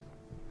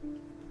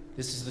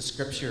This is the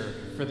scripture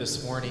for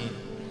this morning,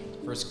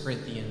 1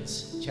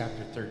 Corinthians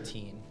chapter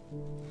 13.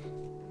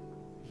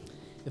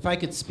 If I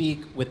could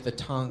speak with the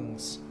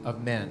tongues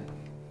of men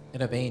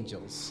and of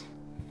angels,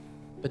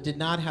 but did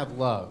not have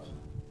love,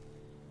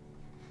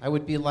 I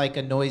would be like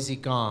a noisy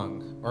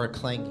gong or a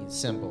clanging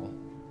cymbal.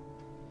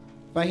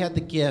 If I had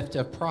the gift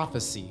of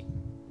prophecy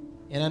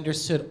and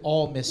understood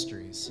all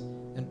mysteries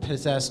and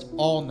possessed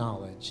all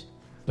knowledge,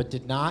 but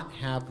did not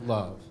have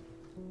love,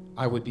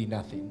 I would be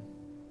nothing.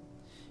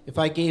 If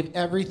I gave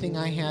everything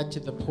I had to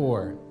the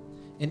poor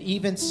and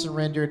even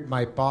surrendered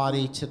my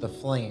body to the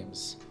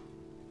flames,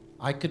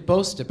 I could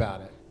boast about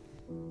it.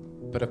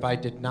 But if I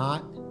did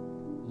not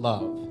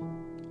love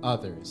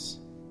others,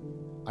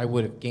 I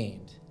would have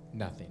gained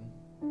nothing.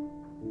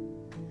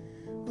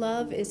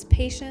 Love is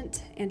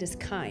patient and is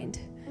kind.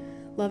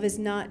 Love is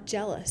not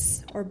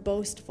jealous or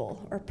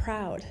boastful or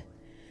proud.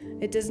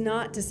 It does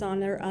not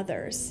dishonor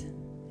others.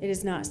 It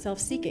is not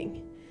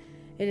self-seeking.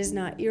 It is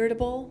not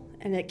irritable,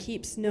 and it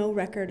keeps no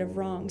record of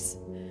wrongs.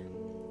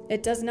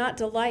 It does not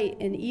delight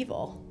in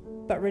evil,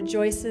 but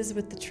rejoices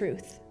with the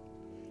truth.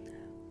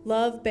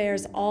 Love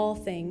bears all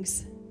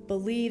things,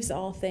 believes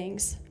all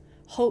things,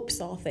 hopes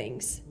all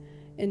things,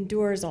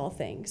 endures all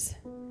things.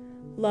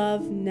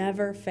 Love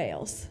never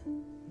fails.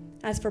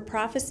 As for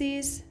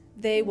prophecies,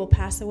 they will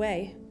pass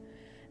away.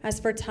 As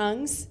for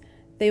tongues,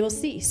 they will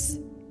cease.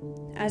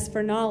 As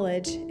for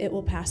knowledge, it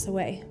will pass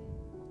away.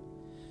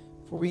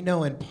 For we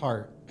know in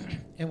part,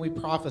 and we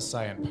prophesy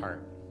in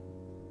part.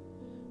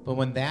 But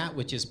when that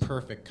which is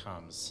perfect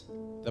comes,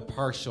 the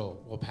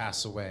partial will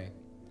pass away.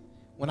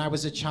 When I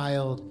was a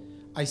child,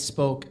 I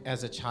spoke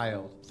as a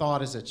child,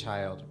 thought as a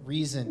child,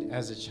 reasoned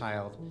as a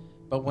child.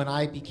 But when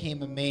I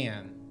became a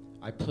man,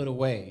 I put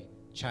away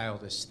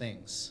childish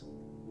things.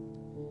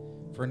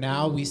 For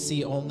now we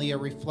see only a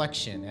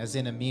reflection as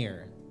in a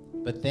mirror,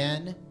 but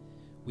then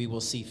we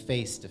will see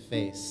face to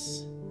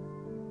face.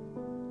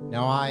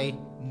 Now I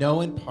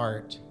know in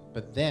part,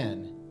 but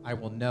then I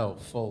will know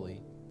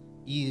fully,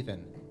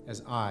 even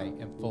as I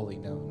am fully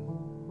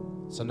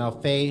known. So now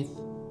faith,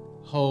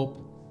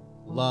 hope,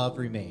 love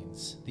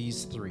remains,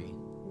 these three.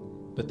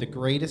 But the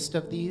greatest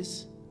of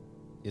these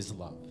is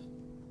love.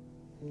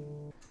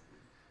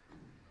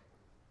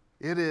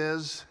 It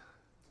is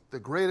the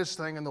greatest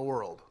thing in the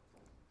world.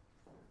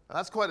 Now,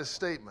 that's quite a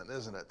statement,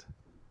 isn't it?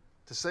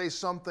 To say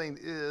something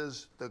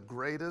is the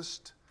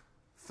greatest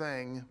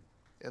thing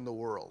in the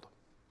world.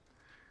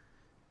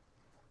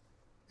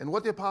 And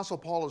what the Apostle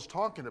Paul is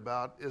talking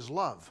about is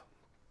love.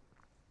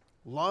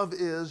 Love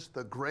is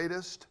the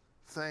greatest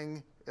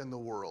thing in the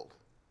world.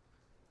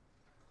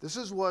 This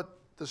is what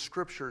the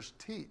scriptures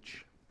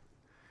teach.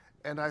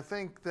 And I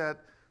think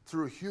that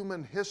through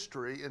human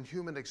history and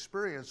human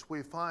experience,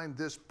 we find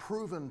this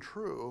proven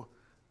true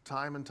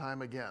time and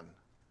time again.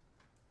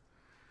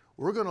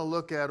 We're going to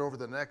look at over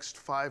the next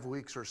 5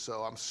 weeks or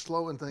so. I'm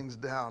slowing things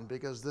down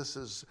because this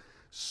is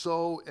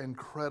so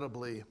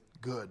incredibly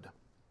good.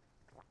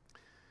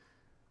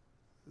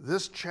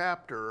 This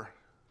chapter,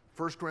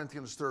 1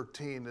 Corinthians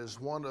 13, is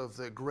one of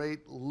the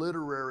great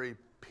literary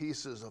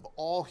pieces of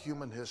all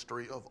human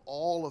history, of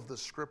all of the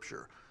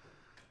scripture.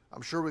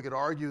 I'm sure we could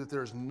argue that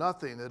there's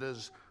nothing that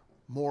is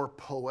more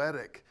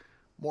poetic,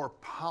 more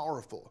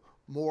powerful,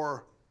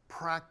 more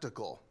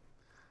practical,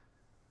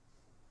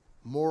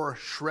 more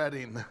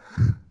shredding.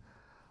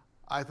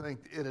 I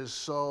think it is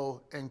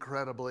so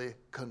incredibly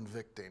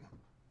convicting.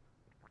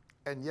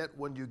 And yet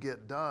when you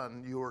get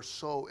done, you are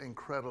so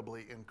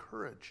incredibly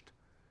encouraged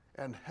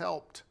and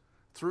helped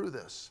through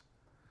this.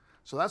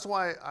 So that's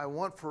why I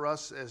want for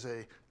us as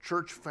a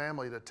church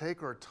family to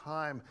take our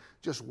time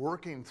just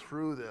working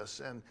through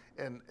this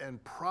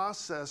and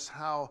process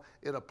how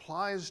it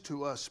applies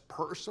to us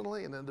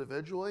personally and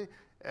individually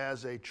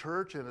as a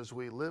church and as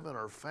we live in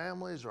our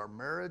families, our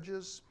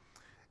marriages,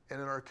 and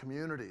in our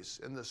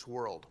communities in this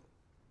world.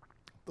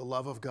 The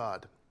love of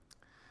God.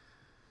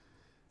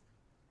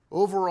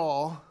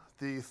 Overall,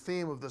 the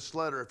theme of this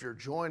letter, if you're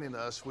joining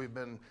us, we've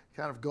been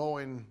kind of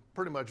going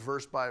pretty much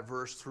verse by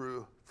verse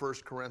through 1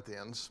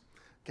 Corinthians.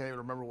 Can't even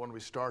remember when we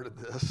started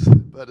this,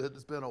 but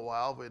it's been a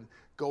while. We've been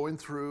going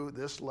through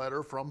this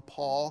letter from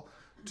Paul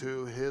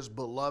to his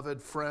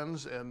beloved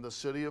friends in the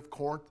city of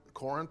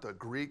Corinth, a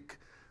Greek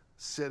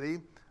city.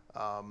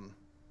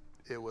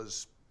 It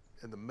was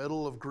in the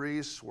middle of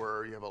Greece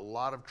where you have a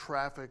lot of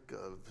traffic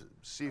of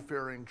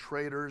seafaring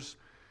traders.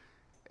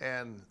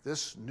 And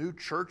this new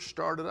church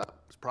started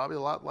up. It's probably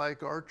a lot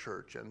like our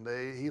church. And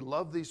he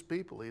loved these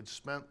people. He'd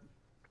spent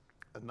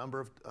a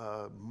number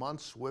of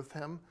months with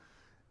him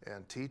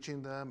and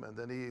teaching them, and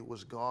then he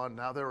was gone.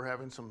 Now they were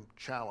having some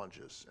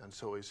challenges, and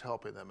so he's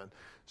helping them. And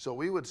so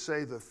we would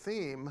say the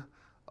theme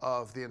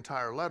of the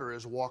entire letter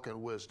is walk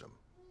in wisdom.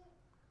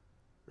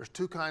 There's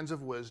two kinds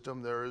of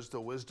wisdom. There is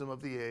the wisdom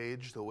of the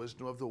age, the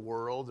wisdom of the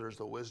world. There's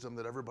the wisdom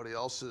that everybody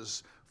else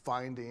is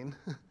finding.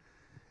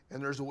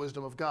 And there's the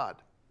wisdom of God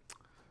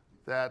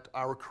that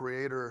our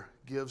Creator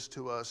gives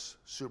to us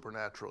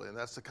supernaturally. And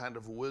that's the kind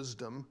of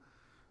wisdom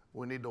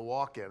we need to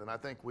walk in. And I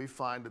think we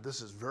find that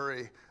this is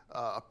very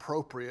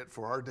appropriate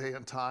for our day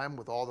and time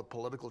with all the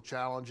political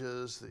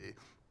challenges, the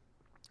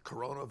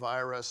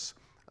coronavirus,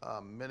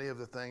 many of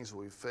the things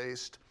we've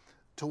faced,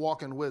 to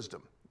walk in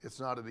wisdom. It's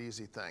not an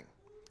easy thing.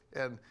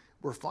 And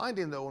we're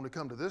finding, though, when we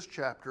come to this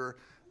chapter,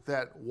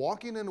 that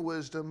walking in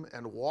wisdom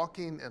and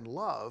walking in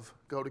love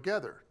go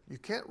together. You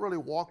can't really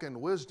walk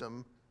in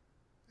wisdom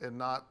and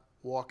not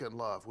walk in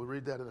love. We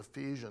read that in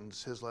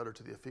Ephesians, his letter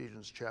to the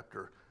Ephesians,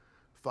 chapter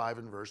 5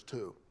 and verse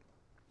 2.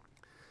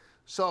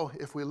 So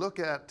if we look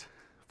at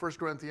 1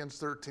 Corinthians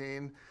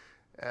 13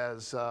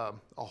 as a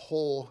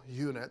whole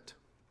unit,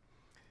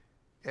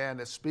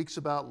 and it speaks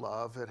about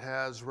love, it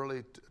has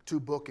really two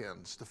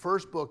bookends. The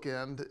first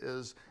bookend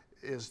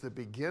is the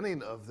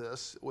beginning of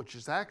this, which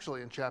is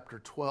actually in chapter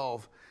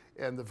 12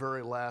 and the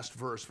very last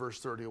verse, verse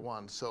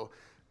 31. So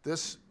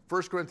this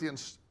 1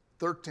 Corinthians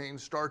 13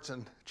 starts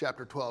in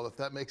chapter 12, if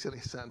that makes any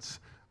sense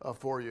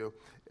for you.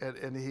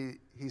 And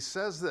he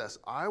says this,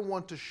 I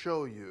want to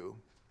show you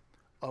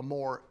a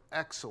more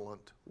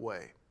excellent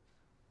way.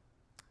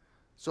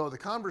 So the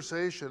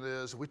conversation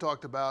is, we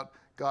talked about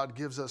God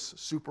gives us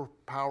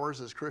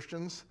superpowers as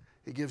Christians.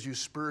 He gives you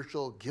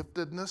spiritual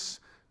giftedness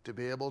to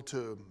be able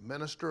to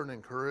minister and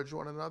encourage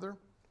one another.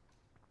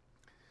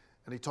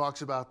 And he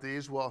talks about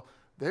these. Well,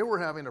 they were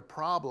having a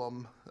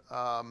problem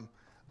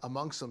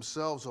amongst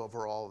themselves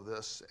over all of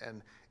this,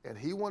 and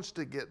he wants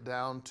to get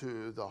down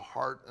to the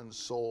heart and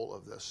soul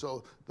of this.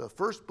 So the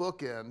first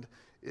bookend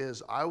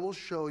is, I will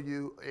show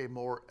you a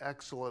more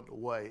excellent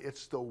way.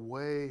 It's the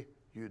way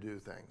you do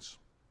things.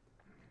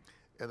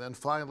 And then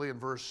finally in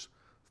verse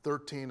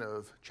 13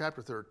 of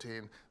chapter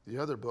 13, the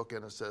other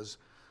bookend, it says,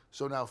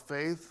 so now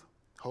faith,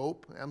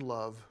 hope, and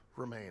love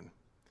remain.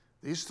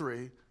 These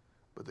three,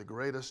 but the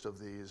greatest of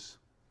these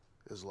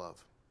is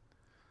love.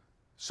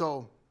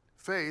 So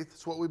faith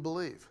is what we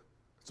believe.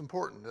 It's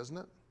important, isn't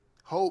it?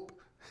 Hope,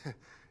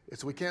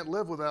 we can't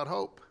live without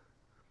hope.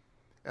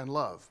 And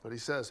love. But he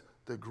says,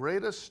 the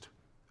greatest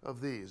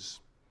of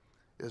these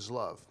is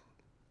love.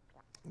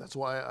 That's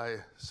why I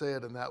say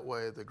it in that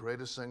way, the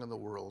greatest thing in the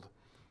world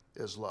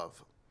is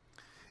love.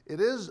 It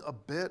is a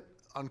bit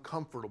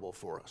uncomfortable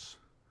for us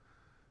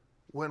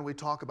when we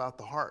talk about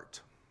the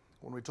heart,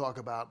 when we talk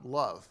about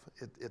love.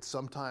 It's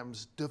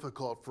sometimes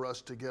difficult for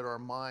us to get our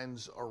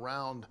minds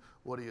around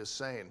what he is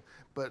saying.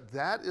 But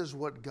that is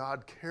what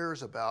God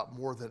cares about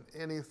more than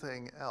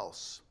anything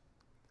else.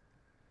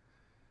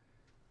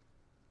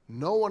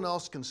 No one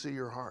else can see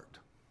your heart.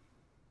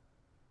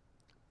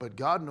 But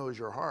God knows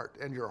your heart,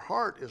 and your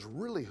heart is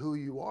really who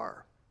you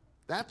are.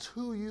 That's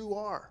who you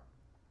are,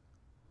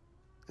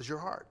 is your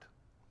heart.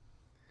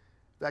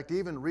 In fact,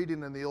 even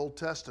reading in the Old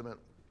Testament,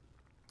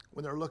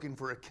 when they're looking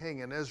for a king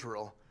in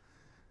Israel,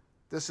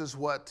 this is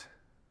what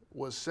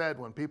was said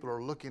when people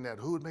are looking at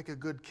who would make a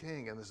good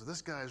king. And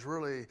this guy's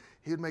really,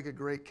 he'd make a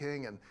great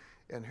king.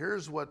 And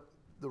here's what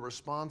the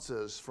response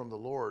is from the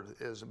Lord,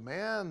 is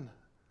man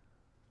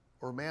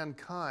or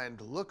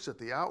mankind looks at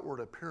the outward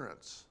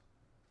appearance,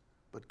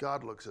 but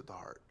God looks at the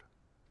heart.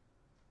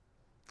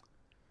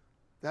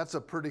 That's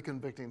a pretty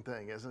convicting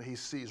thing, isn't it? He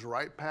sees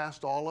right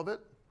past all of it.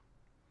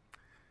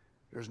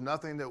 There's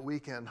nothing that we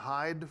can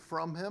hide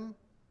from him.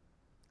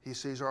 He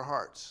sees our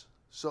hearts.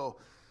 So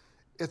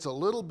it's a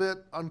little bit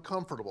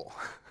uncomfortable.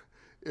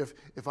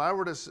 If I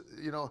were to,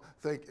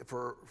 think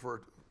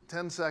for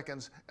 10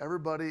 seconds,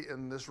 everybody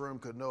in this room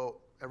could know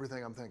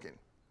everything I'm thinking.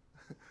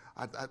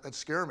 That'd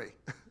scare me.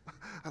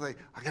 I think,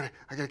 I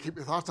gotta keep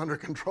your thoughts under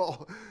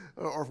control.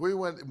 Or if we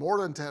went more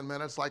than 10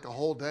 minutes, like a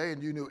whole day,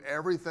 and you knew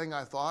everything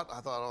I thought,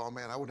 oh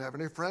man, I wouldn't have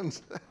any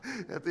friends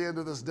at the end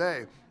of this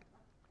day.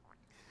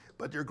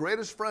 But your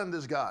greatest friend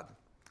is God,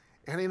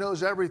 and he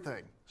knows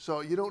everything.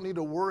 So you don't need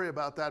to worry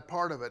about that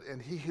part of it.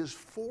 And he is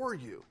for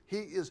you. He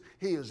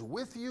is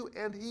with you,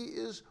 and he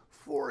is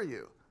for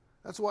you.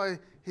 That's why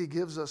he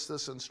gives us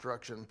this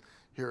instruction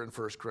here in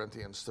 1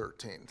 Corinthians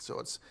 13. So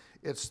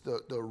it's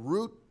the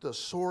root, the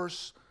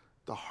source,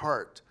 the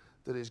heart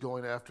that he's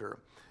going after.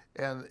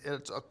 And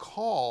it's a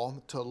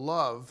call to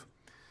love.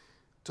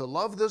 To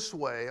love this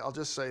way, I'll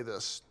just say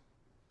this,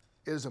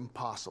 is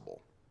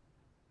impossible.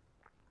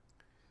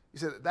 He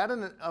said that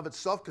in and of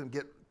itself could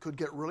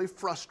get really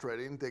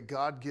frustrating, that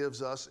God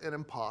gives us an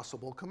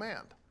impossible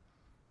command.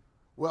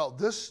 Well,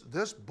 this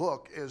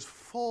book is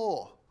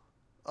full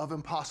of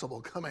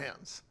impossible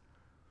commands.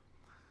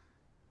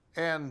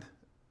 And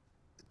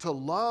to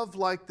love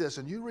like this,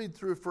 and you read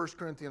through 1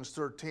 Corinthians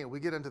 13, we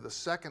get into the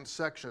second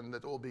section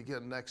that will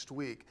begin next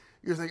week.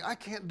 You're thinking, I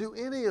can't do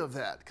any of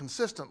that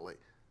consistently.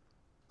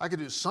 I could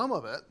do some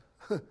of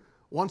it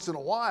once in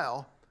a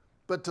while,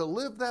 but to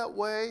live that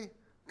way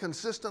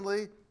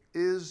consistently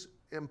is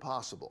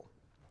impossible.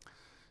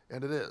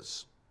 And it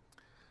is.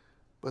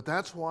 But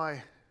that's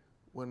why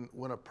when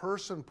a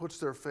person puts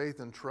their faith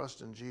and trust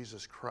in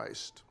Jesus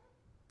Christ,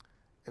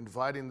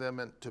 inviting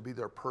them to be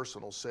their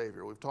personal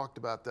Savior, we've talked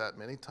about that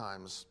many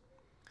times,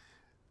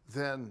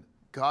 then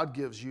God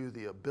gives you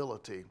the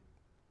ability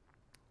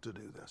to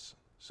do this.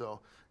 So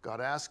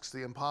God asks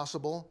the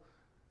impossible.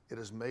 It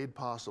is made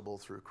possible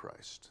through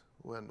Christ.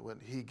 when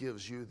he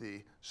gives you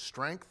the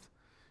strength,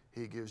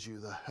 he gives you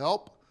the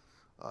help.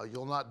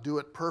 You'll not do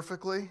it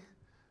perfectly,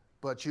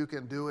 but you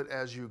can do it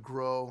as you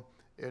grow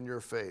in your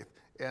faith.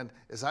 And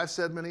as I've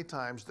said many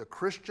times, the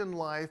Christian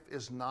life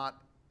is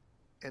not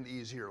an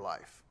easier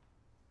life.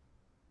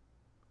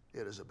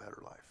 It is a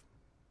better life.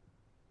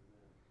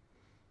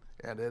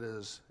 And it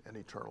is an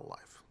eternal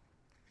life.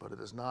 But it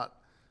is not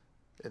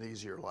an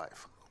easier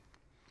life.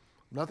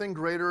 Nothing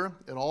greater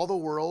in all the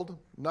world,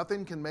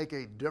 nothing can make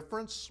a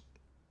difference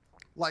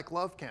like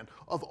love can.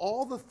 Of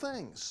all the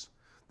things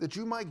that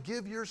you might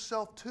give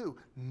yourself to,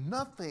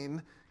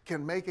 nothing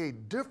can make a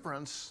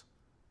difference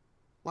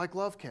like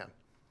love can.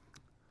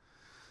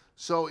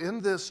 So in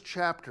this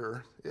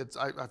chapter,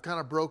 I've kind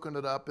of broken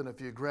it up, and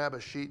if you grab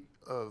a sheet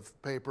of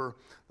paper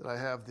that I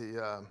have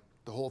the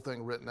whole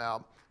thing written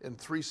out in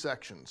 3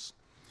 sections.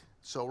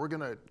 So we're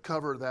going to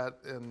cover that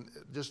in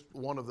just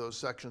one of those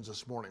sections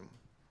this morning.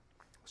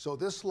 So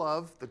this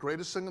love, the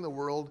greatest thing in the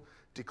world,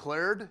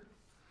 declared.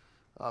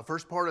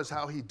 First part is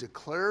how he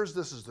declares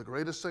this is the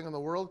greatest thing in the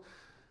world.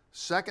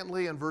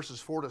 Secondly, in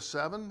verses 4 to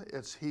 7,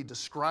 he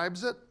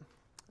describes it.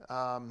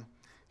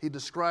 He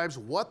describes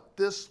what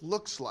this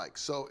looks like.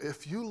 So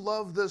if you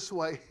love this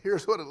way,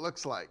 here's what it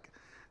looks like.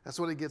 That's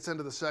when he gets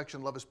into the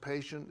section, love is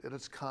patient, and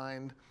it's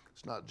kind,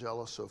 it's not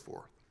jealous, so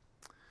forth.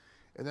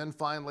 And then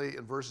finally,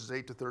 in verses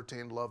 8 to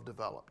 13, love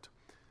developed.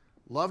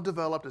 Love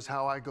developed is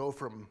how I go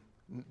from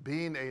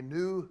being a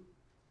new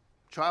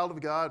child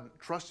of God,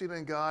 trusting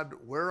in God,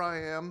 where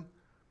I am,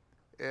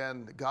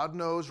 and God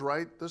knows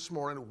right this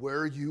morning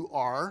where you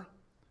are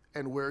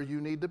and where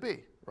you need to be,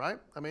 right?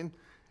 I mean,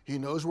 he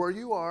knows where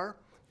you are.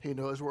 He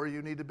knows where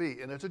you need to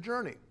be, and it's a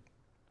journey.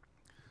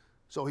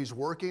 So he's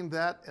working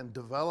that and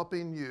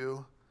developing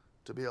you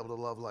to be able to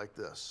love like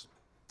this.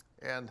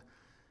 And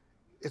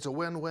it's a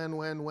win, win,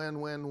 win,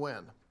 win, win,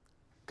 win.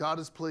 God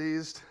is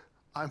pleased.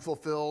 I'm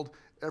fulfilled.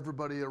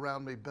 Everybody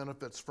around me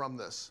benefits from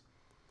this.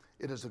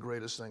 It is the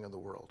greatest thing in the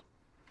world.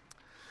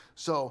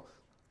 So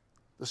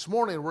this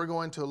morning we're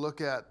going to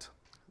look at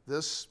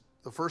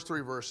the first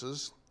 3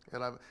 verses,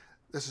 and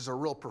this is a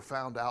real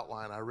profound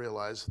outline, I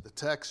realize, the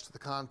text, the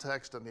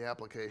context, and the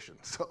application.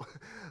 So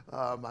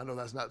I know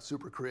that's not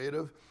super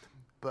creative,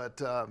 but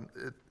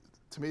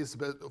to me, it's a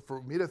bit,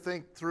 for me to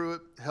think through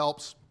it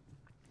helps.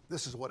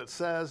 This is what it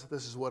says,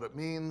 this is what it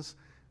means,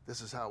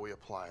 this is how we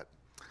apply it,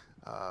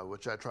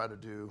 which I try to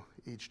do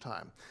each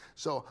time.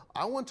 So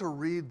I want to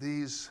read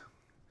these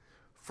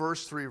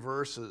first 3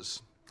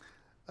 verses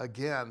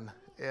again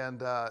and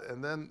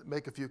then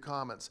make a few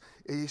comments.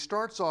 He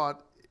starts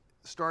out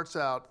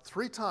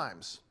 3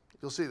 times.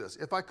 You'll see this.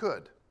 If I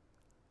could.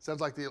 Sounds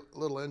like the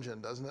little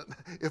engine, doesn't it?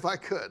 If I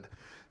could.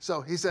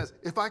 So he says,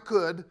 if I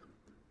could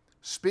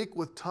speak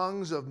with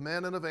tongues of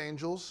men and of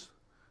angels,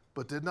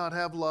 but did not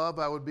have love,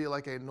 I would be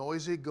like a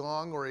noisy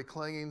gong or a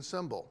clanging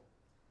cymbal.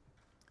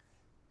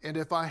 And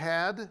if I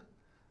had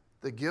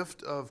the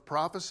gift of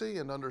prophecy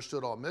and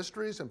understood all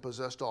mysteries and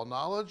possessed all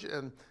knowledge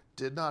and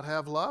did not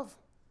have love,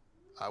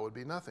 I would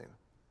be nothing.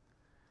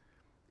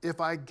 If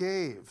I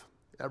gave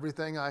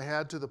everything I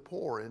had to the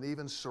poor and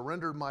even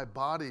surrendered my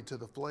body to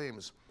the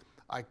flames,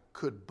 I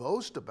could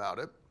boast about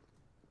it,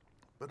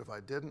 but if I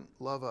didn't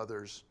love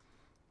others,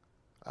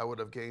 I would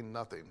have gained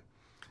nothing.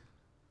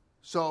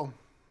 So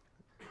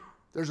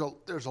there's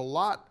a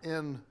lot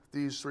in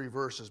these 3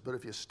 verses, but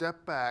if you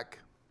step back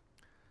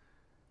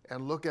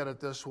and look at it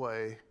this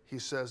way, he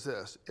says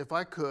this: if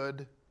I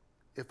could,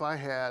 if I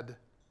had,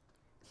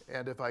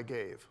 and if I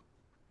gave.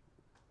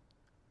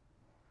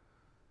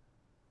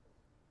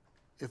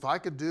 If I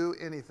could do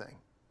anything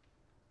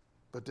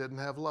but didn't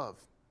have love,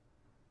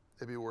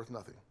 it'd be worth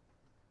nothing.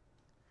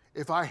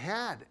 If I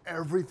had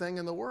everything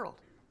in the world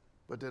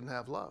but didn't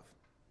have love,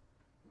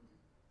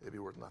 it'd be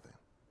worth nothing.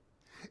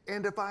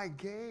 And if I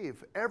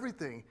gave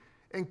everything,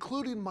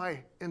 including my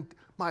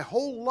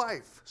whole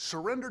life,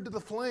 surrendered to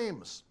the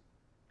flames,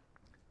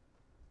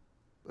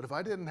 but if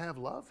I didn't have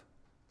love,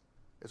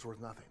 it's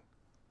worth nothing.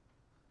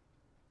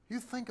 You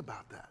think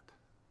about that.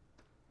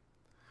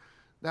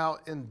 Now,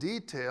 in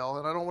detail,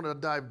 and I don't want to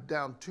dive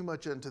down too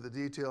much into the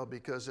detail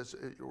because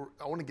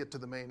I want to get to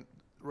the main,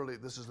 really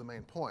this is the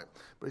main point.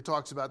 But he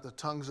talks about the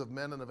tongues of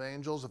men and of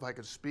angels, if I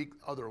could speak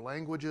other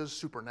languages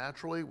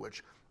supernaturally,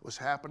 which was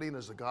happening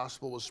as the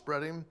gospel was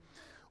spreading,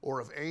 or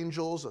of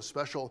angels, a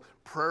special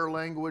prayer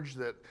language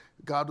that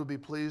God would be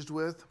pleased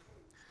with.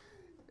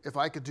 If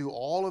I could do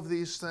all of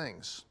these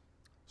things.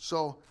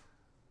 So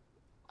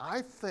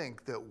I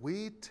think that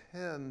we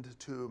tend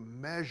to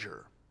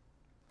measure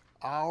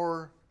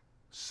our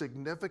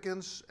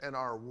significance and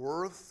our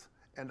worth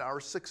and our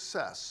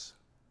success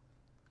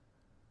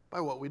by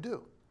what we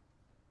do,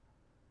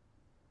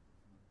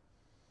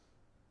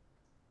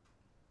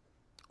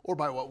 or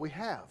by what we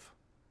have,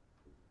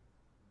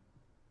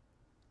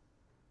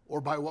 or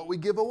by what we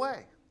give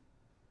away,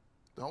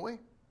 don't we?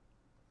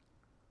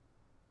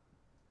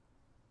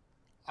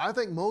 I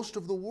think most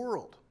of the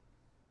world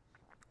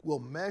will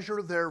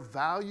measure their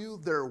value,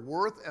 their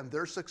worth, and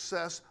their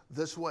success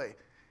this way.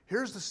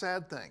 Here's the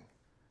sad thing.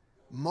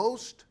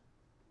 Most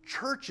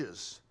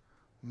churches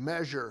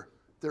measure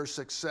their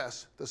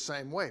success the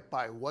same way,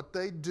 by what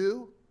they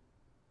do,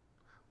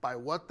 by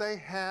what they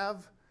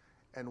have,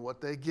 and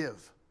what they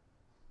give.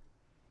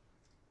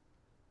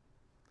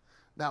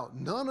 Now,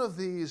 none of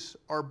these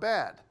are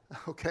bad,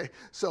 okay?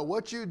 So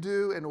what you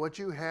do and what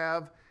you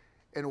have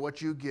and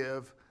what you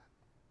give,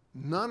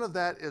 none of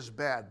that is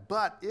bad.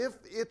 But if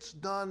it's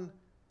done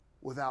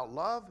without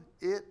love,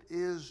 it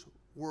is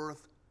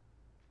worth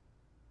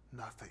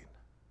nothing.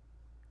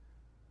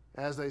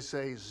 As they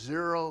say,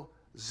 zero,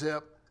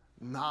 zip,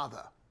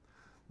 nada.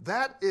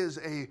 That is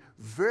a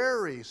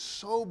very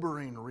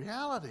sobering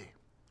reality.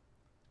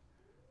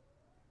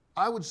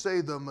 I would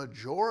say the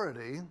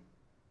majority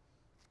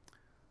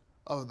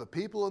of the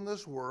people in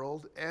this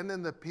world and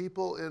in the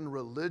people in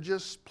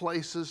religious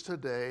places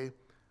today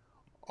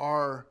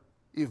are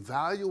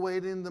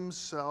evaluating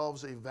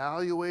themselves,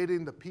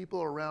 evaluating the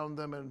people around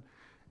them,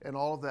 and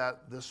all of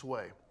that this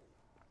way.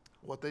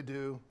 What they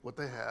do, what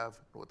they have,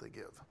 what they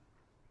give.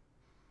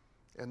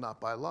 And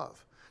not by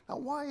love. Now,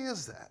 why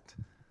is that?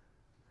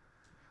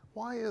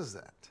 Why is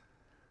that?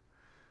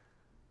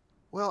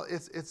 Well,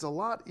 it's a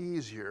lot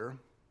easier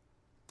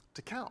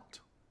to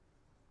count.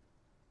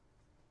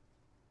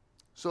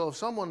 So if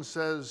someone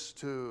says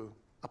to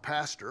a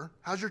pastor,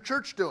 "How's your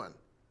church doing?"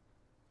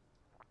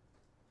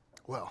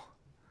 Well,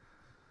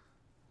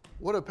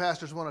 what do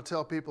pastors want to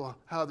tell people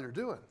how they're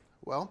doing?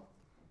 Well,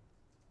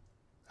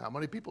 how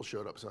many people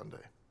showed up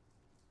Sunday?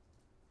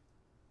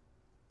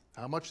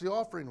 How much the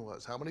offering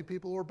was? How many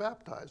people were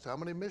baptized? How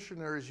many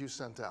missionaries you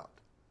sent out?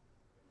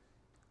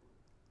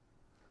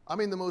 I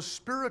mean, the most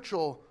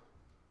spiritual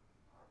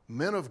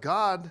men of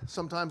God,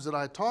 sometimes that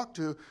I talk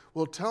to,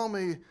 will tell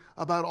me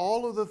about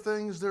all of the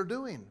things they're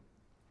doing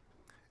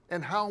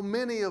and how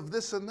many of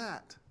this and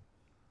that.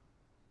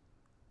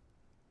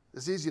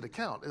 It's easy to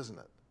count, isn't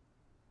it?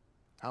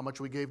 How much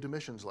we gave to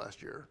missions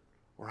last year,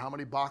 or how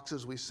many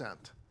boxes we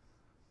sent.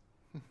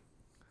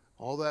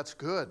 All that's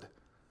good.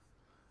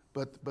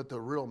 But the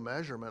real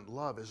measurement,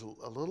 love, is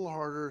a little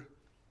harder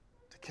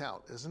to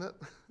count, isn't it?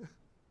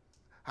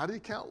 How do you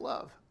count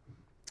love?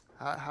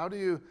 How do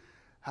you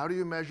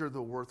measure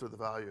the worth or the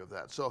value of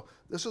that? So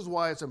this is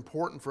why it's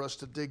important for us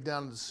to dig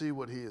down and see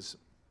what he is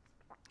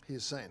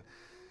saying.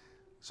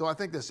 So I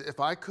think this: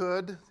 if I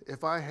could,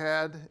 if I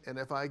had, and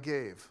if I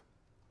gave,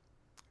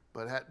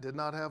 but did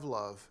not have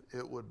love,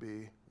 it would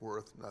be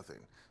worth nothing.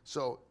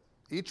 So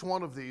each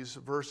one of these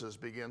verses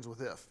begins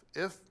with if.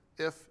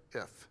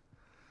 If.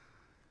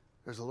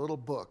 There's a little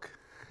book.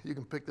 You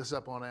can pick this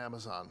up on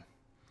Amazon.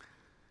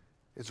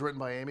 It's written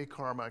by Amy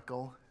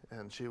Carmichael,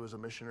 and she was a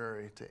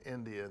missionary to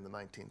India in the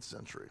 19th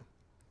century.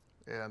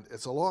 And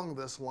it's along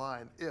this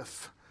line,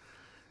 if.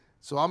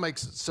 So I'll make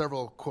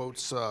several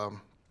quotes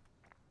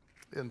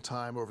in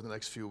time over the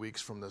next few weeks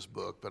from this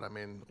book. But I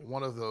mean,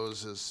 one of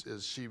those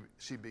is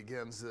she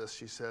begins this.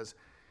 She says,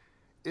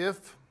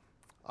 "If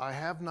I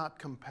have not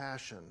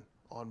compassion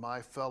on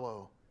my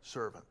fellow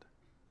servant,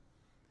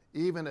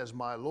 even as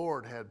my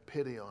Lord had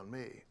pity on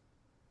me,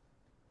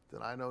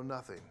 then I know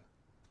nothing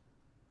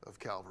of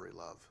Calvary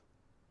love."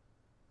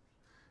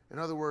 In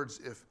other words,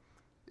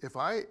 if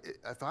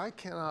I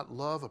cannot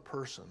love a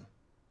person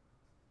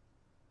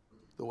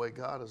the way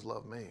God has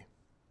loved me,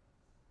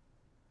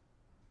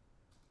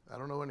 I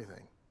don't know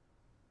anything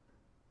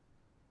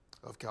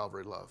of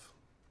Calvary love.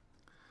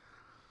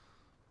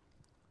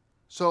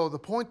 So the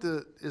point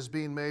that is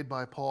being made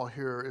by Paul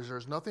here is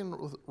there's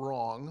nothing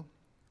wrong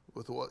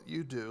with what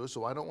you do.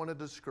 So I don't want to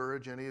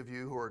discourage any of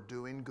you who are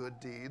doing good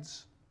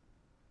deeds.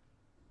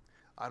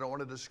 I don't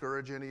want to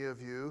discourage any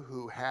of you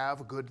who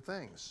have good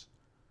things.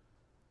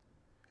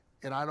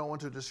 And I don't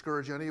want to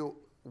discourage any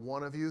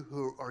one of you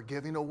who are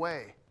giving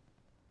away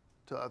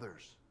to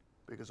others,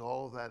 because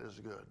all of that is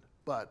good.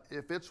 But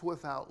if it's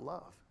without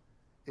love,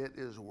 it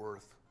is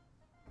worth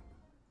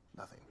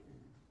nothing.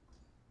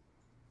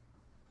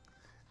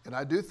 And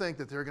I do think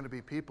that there are going to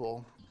be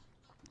people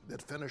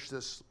that finish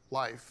this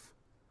life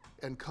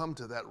and come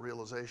to that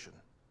realization.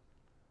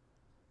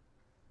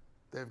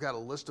 They've got a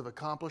list of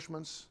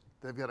accomplishments,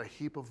 they've got a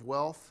heap of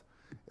wealth,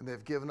 and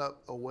they've given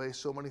up away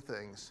so many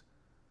things,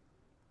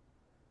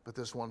 but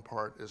this one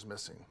part is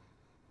missing.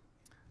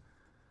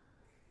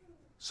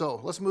 So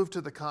let's move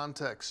to the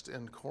context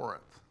in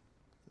Corinth.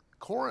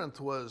 Corinth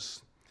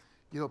was,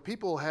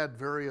 people had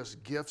various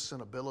gifts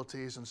and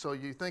abilities, and so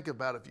you think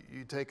about if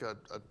you take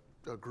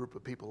a group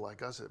of people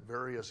like us at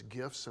various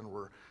gifts and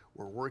we're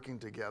working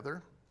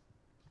together,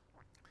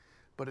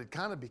 but it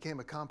kind of became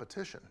a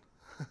competition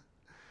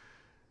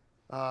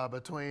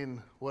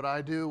between what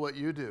I do, what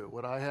you do,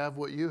 what I have,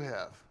 what you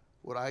have,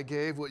 what I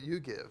gave, what you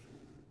give.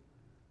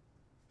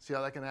 See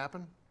how that can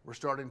happen? We're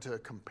starting to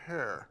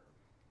compare.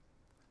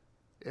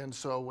 And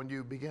so when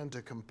you begin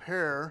to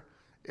compare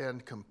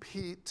and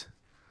compete,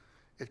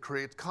 it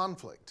creates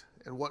conflict.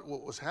 And what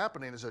was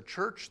happening is a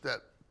church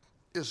that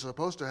is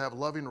supposed to have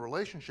loving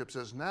relationships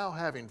is now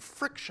having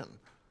friction.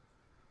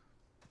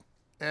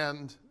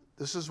 And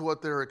this is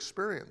what they're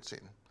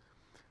experiencing.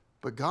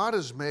 But God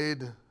has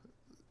made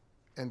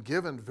and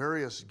given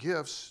various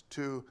gifts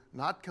to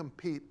not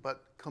compete,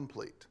 but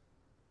complete.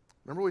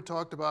 Remember we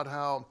talked about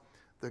how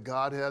the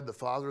Godhead, the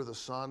Father, the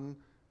Son,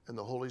 and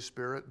the Holy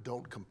Spirit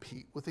don't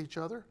compete with each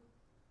other?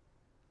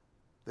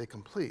 They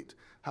complete.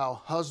 How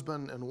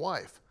husband and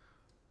wife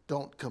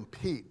don't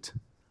compete.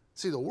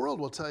 See, the world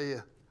will tell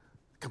you,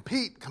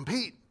 compete,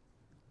 compete.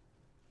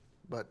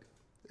 But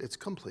it's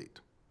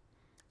complete.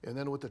 And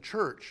then with the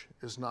church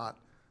is not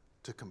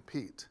to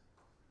compete.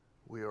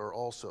 We are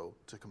also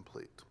to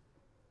complete.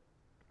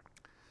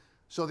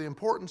 So the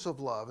importance of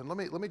love, and let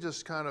me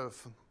just kind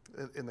of,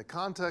 in the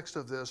context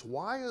of this,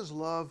 why is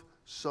love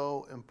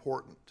so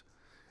important?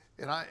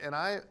 And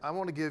I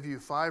want to give you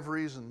 5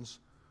 reasons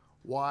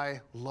why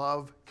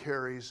love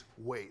carries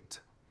weight.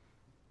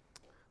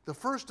 The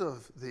first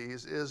of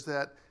these is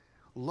that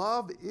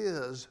love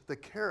is the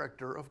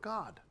character of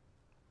God.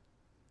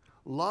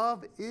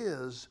 Love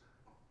is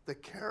the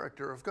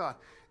character of God.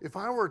 If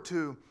I were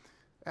to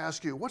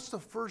ask you, what's the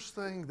first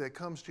thing that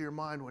comes to your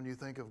mind when you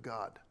think of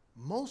God?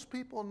 Most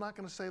people are not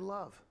going to say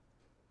love.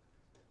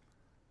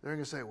 They're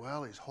going to say,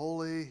 well, he's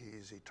holy,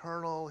 he's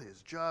eternal,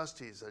 he's just,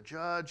 he's a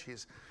judge,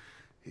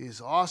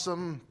 he's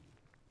awesome,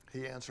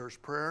 he answers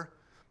prayer.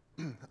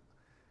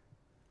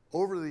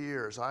 Over the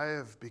years, I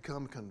have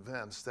become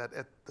convinced that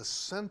at the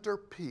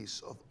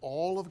centerpiece of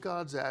all of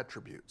God's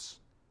attributes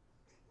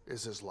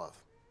is his love.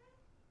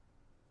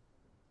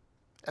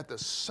 At the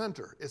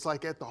center, it's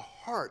like at the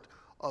heart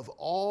of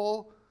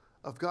all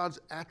of God's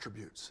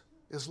attributes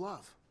is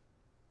love.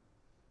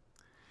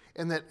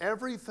 And that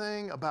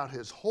everything about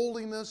his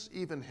holiness,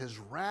 even his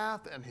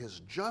wrath and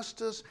his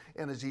justice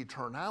and his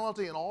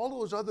eternality and all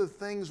those other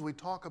things we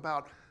talk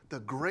about,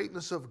 the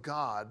greatness of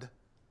God,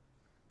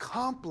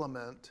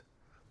 complement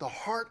the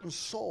heart and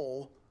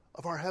soul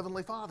of our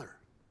Heavenly Father.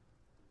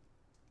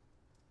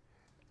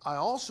 I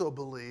also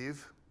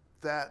believe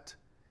that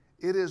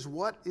it is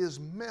what is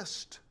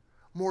missed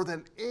more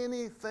than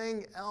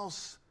anything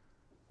else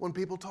when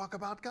people talk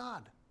about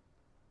God.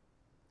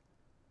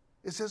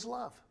 It's his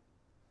love.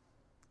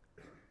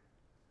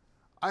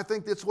 I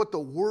think that's what the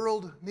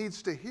world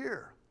needs to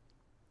hear.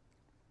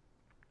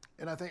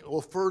 And I think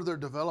we'll further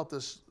develop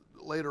this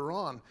later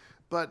on.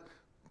 But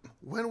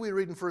when we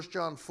read in 1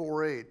 John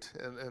 4:8,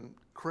 and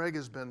Craig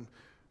has been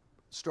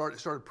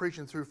started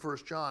preaching through 1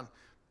 John,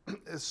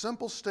 a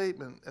simple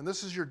statement, and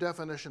this is your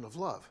definition of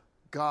love.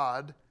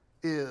 God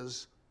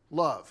is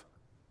love.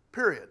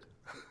 Period.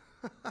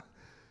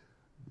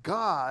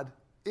 God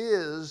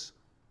is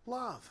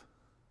love.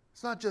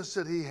 It's not just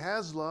that he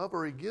has love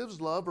or he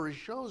gives love or he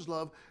shows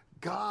love.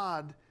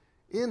 God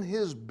in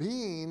his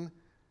being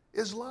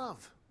is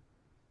love.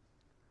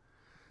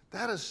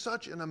 That is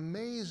such an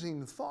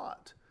amazing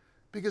thought.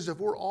 Because if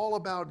we're all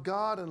about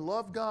God and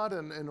love God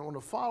and want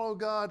to follow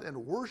God and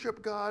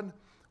worship God,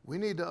 we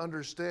need to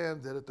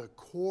understand that at the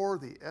core,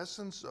 the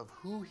essence of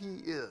who he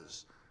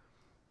is,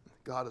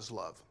 God is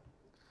love.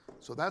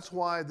 So that's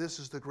why this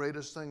is the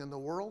greatest thing in the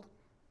world.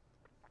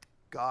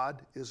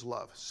 God is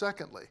love.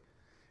 Secondly,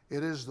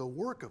 it is the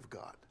work of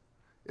God.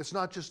 It's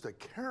not just the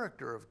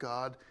character of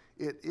God,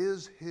 it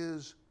is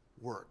his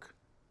work.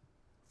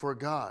 For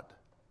God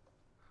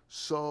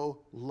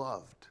so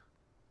loved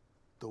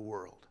the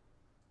world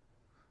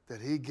that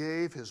he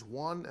gave his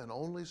one and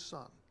only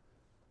Son,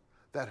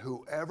 that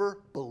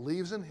whoever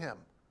believes in him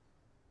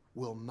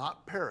will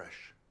not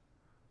perish,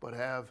 but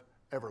have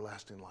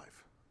everlasting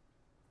life.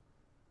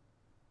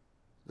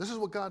 This is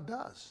what God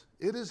does.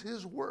 It is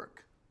his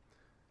work.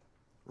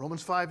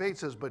 Romans 5:8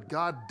 says, but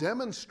God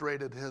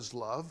demonstrated his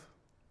love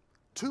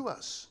to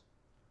us,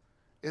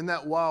 in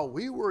that while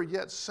we were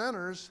yet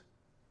sinners,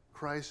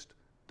 Christ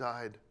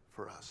died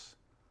for us.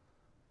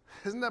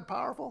 Isn't that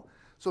powerful?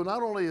 So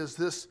not only is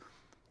this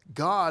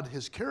God,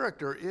 his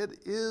character, it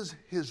is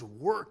his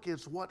work.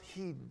 It's what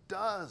he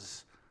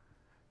does.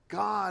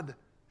 God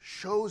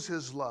shows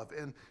his love.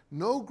 In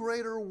no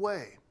greater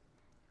way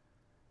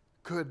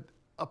could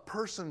a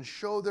person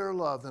show their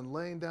love than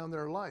laying down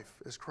their life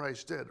as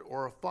Christ did,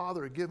 or a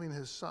father giving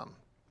his son.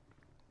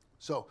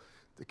 So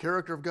the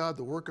character of God,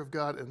 the work of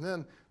God, and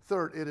then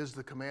third, it is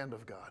the command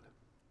of God.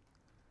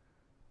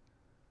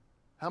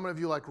 How many of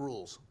you like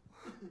rules?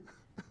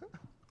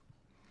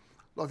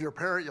 Well, if you're a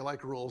parent, you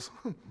like rules.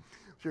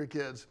 For your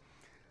kids.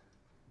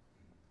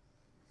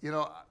 You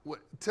know,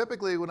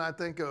 typically when I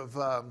think of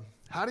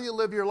how do you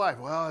live your life?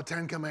 Well,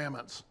 10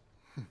 Commandments.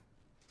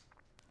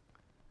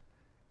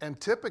 And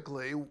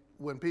typically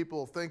when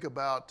people think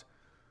about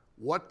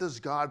what does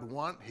God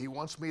want, he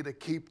wants me to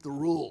keep the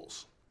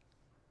rules.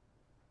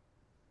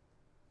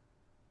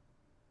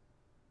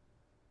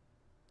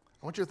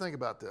 I want you to think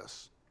about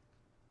this.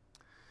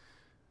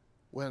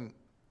 When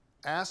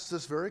asked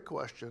this very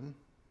question,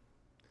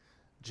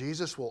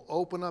 Jesus will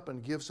open up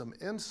and give some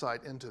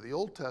insight into the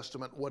Old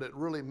Testament, what it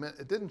really meant.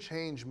 It didn't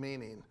change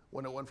meaning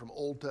when it went from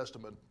Old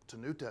Testament to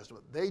New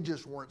Testament. They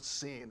just weren't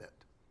seeing it.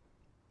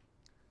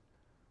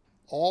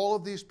 All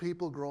of these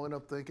people growing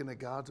up thinking that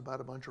God's about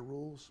a bunch of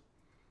rules.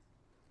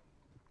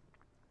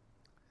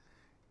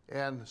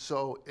 And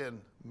so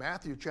in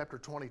Matthew chapter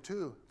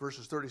 22,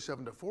 verses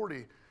 37 to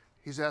 40,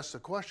 he's asked the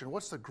question,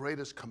 what's the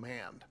greatest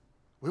command?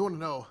 We want to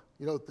know,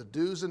 the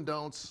do's and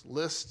don'ts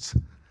lists.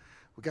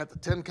 We got the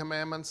 10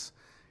 Commandments.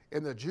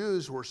 And the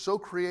Jews were so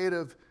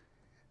creative,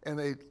 and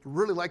they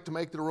really liked to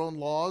make their own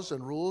laws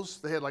and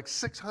rules. They had like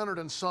 600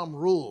 and some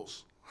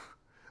rules.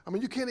 I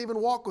mean, you can't even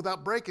walk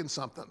without breaking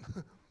something.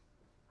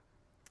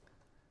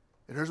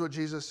 And here's what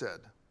Jesus said.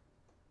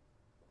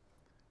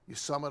 You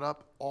sum it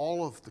up,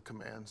 all of the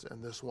commands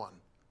in this one,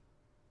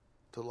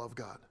 to love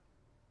God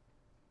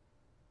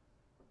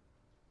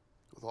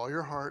with all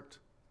your heart,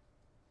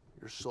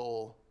 your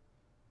soul,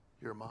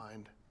 your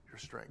mind, your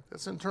strength.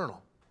 That's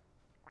internal.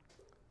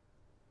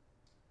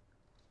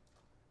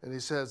 And he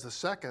says the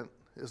second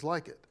is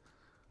like it.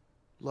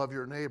 Love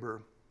your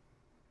neighbor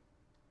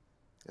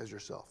as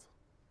yourself.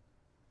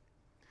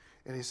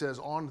 And he says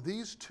on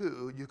these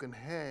two you can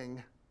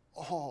hang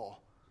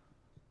all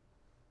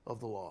of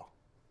the law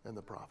and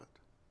the prophet.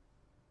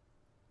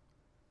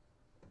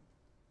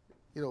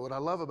 What I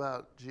love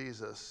about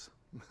Jesus,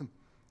 of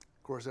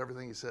course,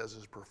 everything he says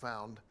is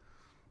profound.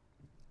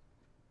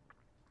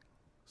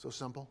 So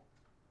simple.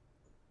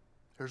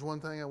 Here's one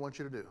thing I want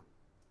you to do.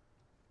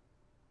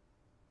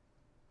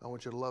 I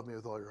want you to love me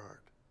with all your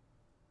heart.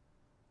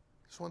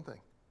 Just one thing.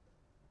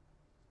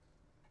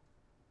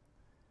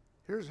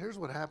 Here's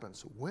what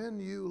happens. When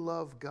you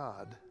love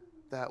God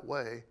that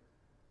way,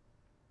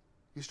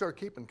 you start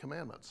keeping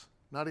commandments,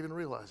 not even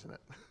realizing it.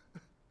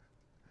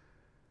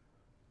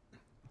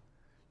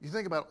 You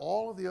think about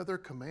all of the other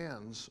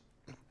commands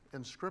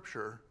in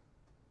Scripture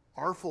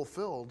are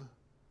fulfilled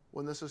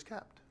when this is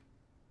kept.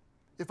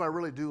 If I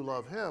really do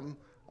love him,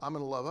 I'm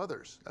going to love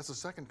others. That's the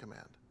second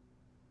command.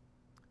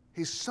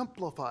 He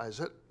simplifies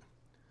it,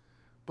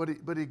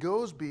 but he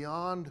goes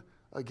beyond,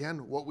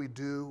 again, what we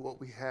do, what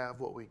we have,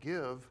 what we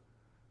give,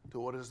 to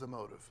what is the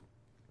motive.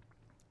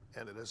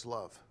 And it is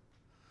love.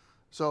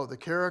 So the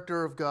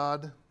character of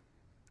God,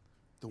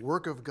 the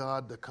work of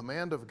God, the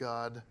command of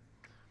God,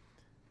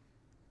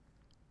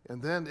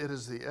 and then it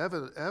is the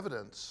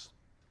evidence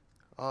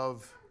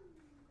of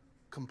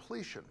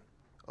completion,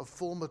 of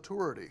full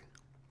maturity.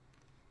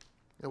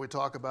 We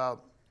talk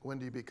about when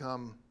do you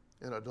become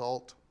an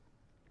adult,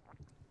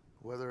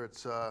 whether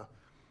it's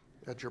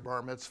at your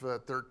bar mitzvah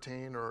at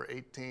 13 or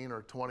 18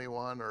 or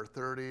 21 or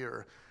 30,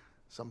 or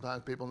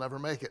sometimes people never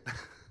make it.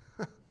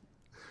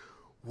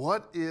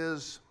 What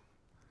is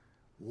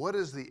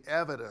the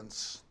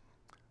evidence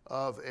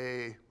of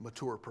a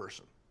mature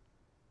person?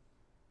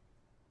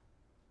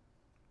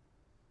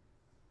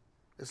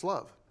 It's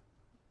love.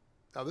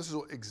 Now, this is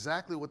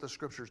exactly what the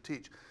Scriptures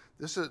teach.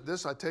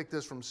 I take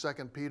this from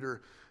 2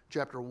 Peter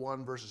chapter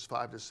 1, verses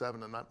 5 to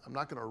 7, and I'm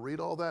not going to read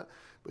all that,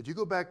 but you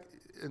go back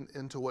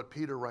into what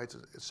Peter writes,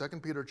 2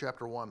 Peter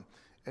chapter 1,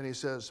 and he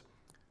says,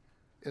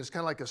 it's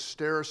kind of like a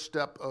stair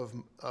step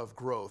of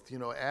growth.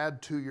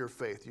 Add to your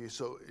faith.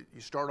 So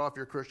you start off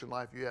your Christian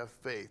life, you have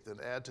faith,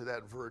 and add to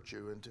that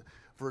virtue, and to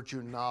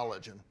virtue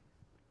knowledge, and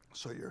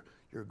so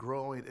you're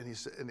growing. And he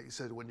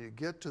said, when you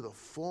get to the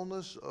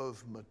fullness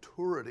of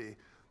maturity,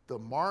 the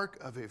mark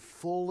of a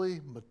fully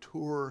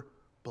mature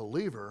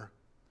believer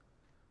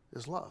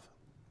is love.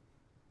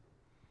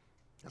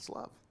 That's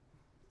love.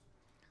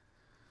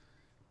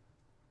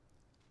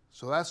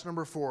 So that's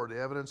number 4, the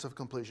evidence of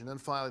completion. Then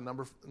finally,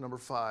 number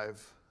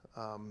 5,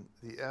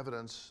 the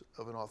evidence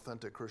of an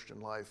authentic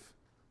Christian life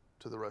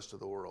to the rest of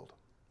the world.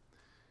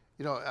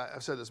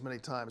 I've said this many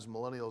times,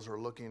 millennials are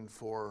looking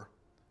for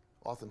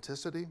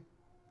authenticity.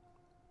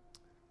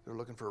 They're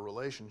looking for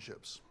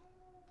relationships.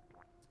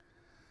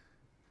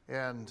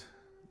 And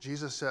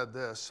Jesus said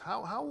this,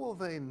 how will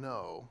they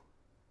know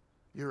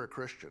you're a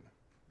Christian?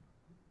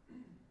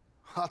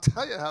 I'll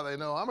tell you how they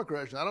know I'm a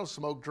Christian. I don't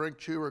smoke, drink,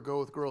 chew, or go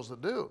with girls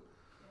that do.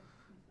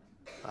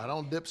 I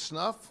don't dip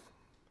snuff,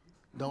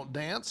 don't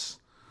dance.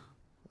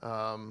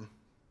 I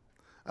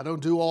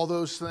don't do all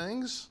those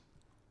things.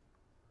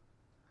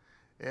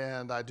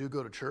 And I do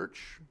go to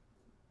church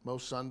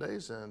most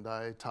Sundays, and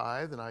I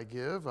tithe and I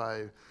give.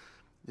 You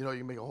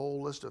can make a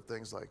whole list of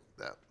things like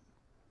that.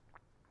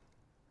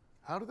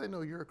 How do they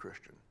know you're a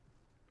Christian?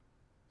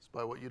 It's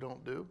by what you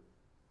don't do,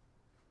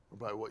 or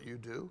by what you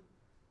do.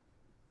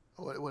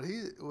 What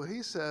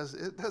he says,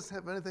 it doesn't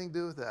have anything to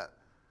do with that.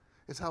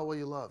 It's how well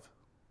you love.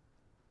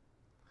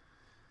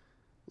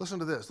 Listen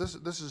to this.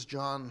 This is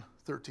John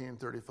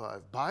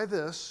 13:35. By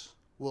this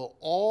will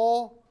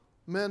all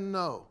men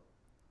know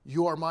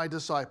you are my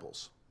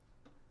disciples,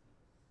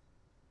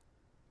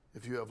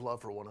 if you have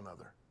love for one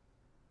another.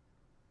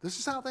 This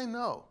is how they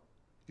know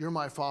you're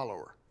my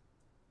follower,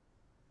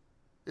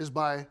 is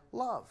by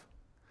love.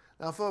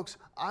 Now, folks,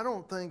 I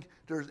don't think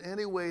there's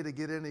any way to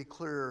get any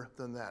clearer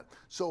than that.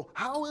 So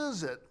how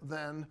is it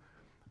then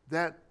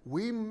that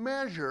we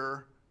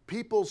measure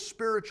people's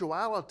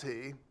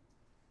spirituality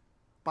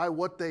by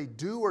what they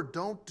do or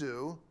don't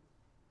do,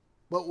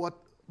 but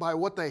by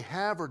what they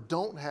have or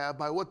don't have,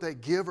 by what they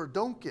give or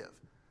don't give?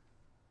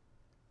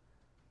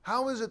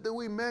 How is it that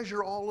we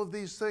measure all of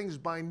these things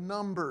by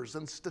numbers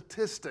and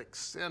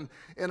statistics and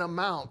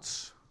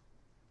amounts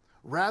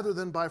rather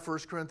than by 1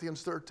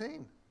 Corinthians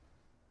 13?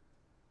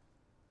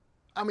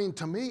 I mean,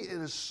 to me, it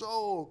is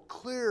so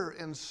clear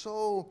and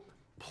so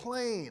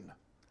plain.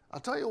 I'll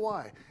tell you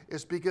why.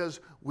 It's because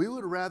we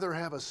would rather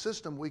have a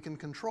system we can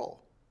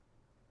control.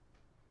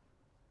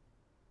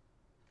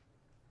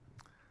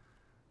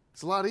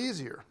 It's a lot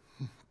easier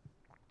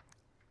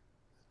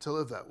to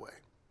live that way.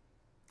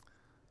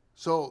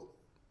 So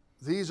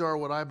these are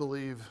what I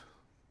believe,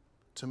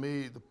 to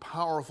me, the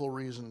powerful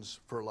reasons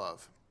for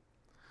love.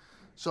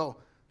 So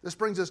this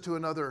brings us to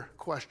another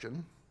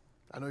question.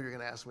 I know you're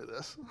going to ask me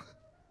this.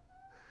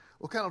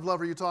 What kind of love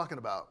are you talking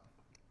about?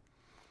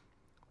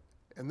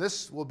 And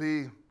this will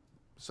be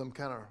some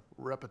kind of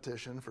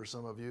repetition for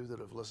some of you that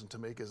have listened to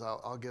me, because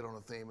I'll get on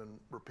a theme and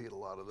repeat a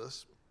lot of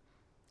this,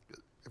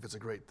 if it's a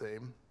great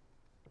theme.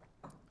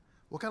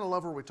 What kind of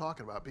love are we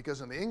talking about?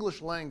 Because in the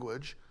English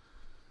language,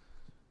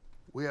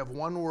 we have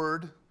one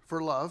word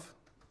for love,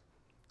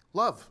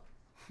 love.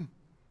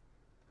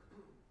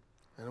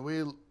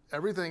 And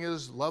everything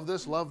is love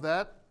this, love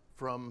that,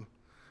 from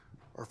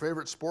our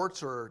favorite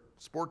sports or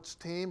sports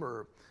team,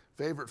 or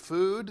favorite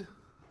food,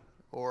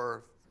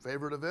 or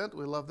favorite event.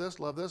 We love this,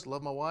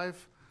 love my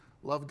wife,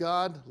 love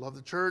God, love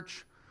the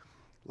church,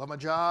 love my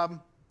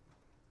job.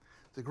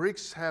 The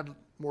Greeks had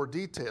more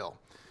detail.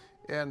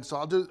 And so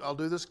I'll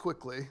do this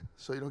quickly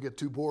so you don't get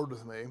too bored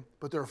with me.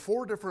 But there are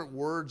 4 different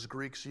words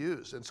Greeks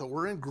use. And so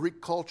we're in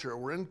Greek culture.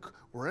 We're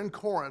in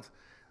Corinth.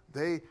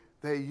 They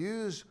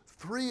use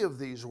 3 of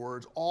these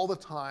words all the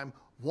time.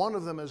 One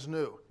of them is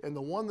new. And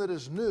the one that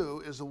is new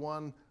is the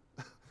one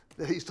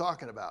that he's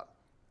talking about.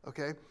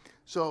 Okay?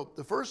 So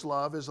the first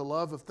love is a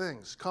love of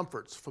things,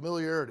 comforts,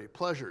 familiarity,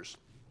 pleasures.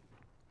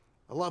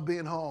 I love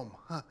being home.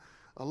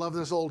 I love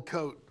this old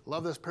coat. I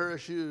love this pair of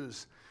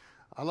shoes.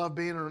 I love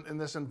being in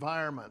this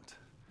environment.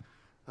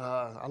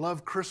 I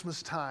love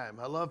Christmas time.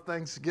 I love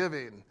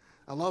Thanksgiving.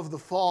 I love the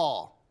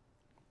fall.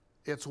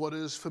 It's what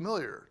is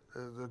familiar.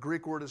 The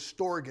Greek word is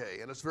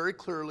storge, and it's very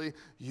clearly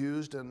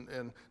used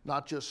in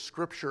not just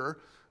Scripture,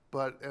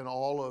 but in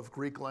all of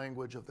Greek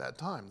language of that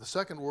time. The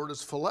second word is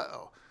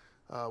phileo.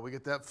 We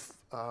get that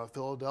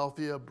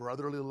Philadelphia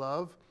brotherly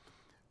love,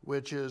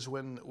 which is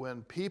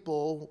when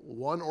people,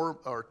 one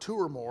or 2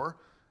 or more,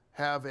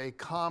 have a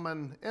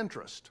common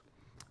interest.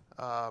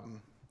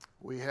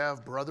 We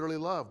have brotherly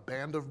love,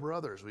 band of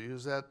brothers. We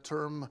use that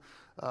term.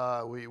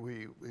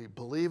 We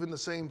believe in the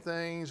same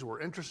things. We're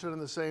interested in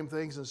the same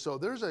things. And so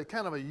there's a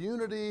kind of a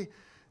unity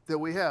that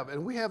we have.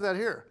 And we have that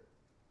here.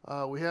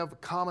 We have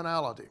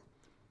commonality.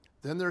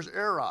 Then there's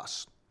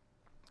eros,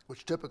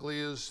 which typically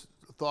is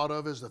thought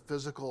of as the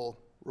physical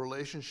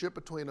relationship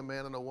between a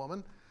man and a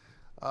woman.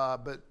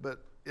 But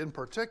in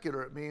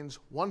particular, it means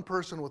one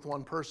person with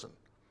one person.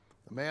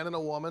 A man and a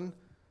woman.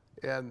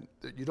 And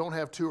you don't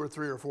have 2 or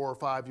 3 or 4 or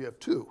 5, you have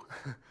 2,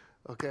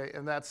 okay?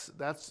 And that's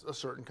a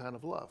certain kind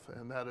of love,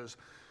 and that is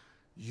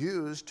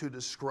used to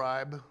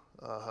describe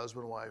a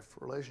husband-wife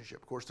relationship.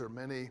 Of course, there are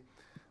many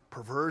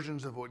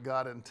perversions of what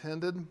God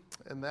intended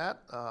in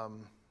that,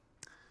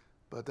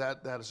 but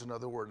that is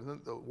another word. And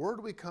then the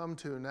word we come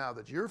to now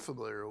that you're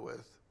familiar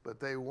with, but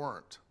they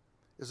weren't,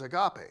 is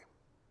agape.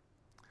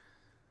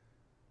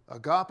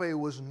 Agape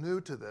was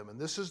new to them, and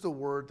this is the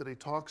word that he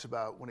talks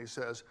about when he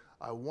says,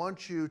 I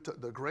want you to,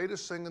 the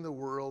greatest thing in the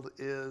world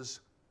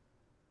is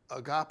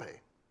agape.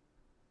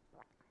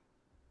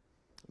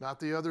 Not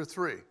the other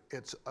 3,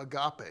 it's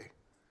agape.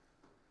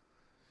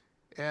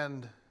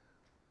 And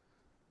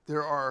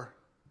there are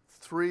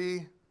 3,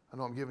 I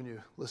know I'm giving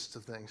you lists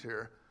of things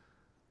here,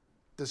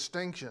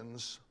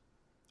 distinctions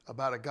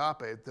about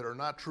agape that are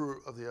not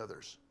true of the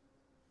others.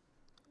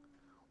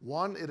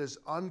 One, it is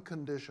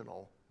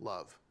unconditional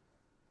love.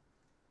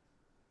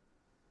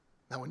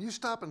 Now, when you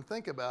stop and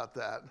think about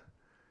that,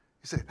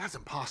 you say, that's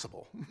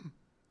impossible.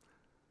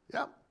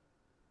 Yeah.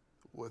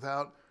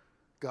 Without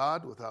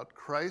God, without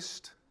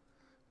Christ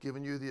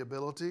giving you the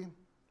ability,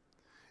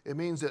 it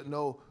means that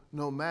no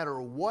matter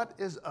what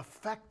is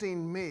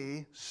affecting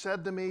me,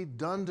 said to me,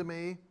 done to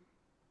me,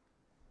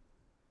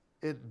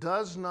 it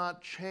does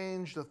not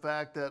change the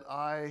fact that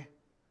I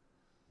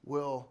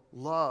will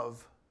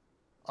love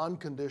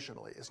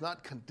unconditionally. It's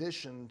not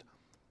conditioned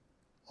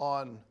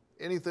on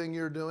anything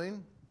you're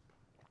doing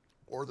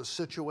or the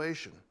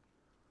situation.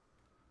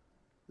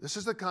 This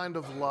is the kind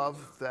of love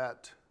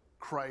that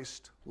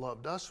Christ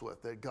loved us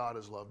with, that God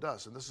has loved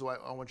us. And this is why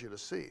I want you to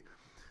see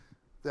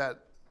that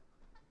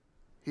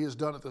he has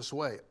done it this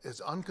way. It's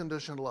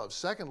unconditional love.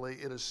 Secondly,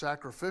 it is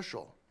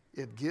sacrificial.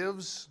 It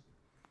gives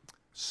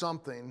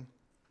something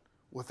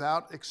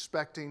without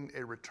expecting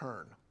a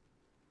return.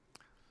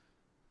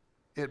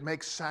 It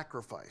makes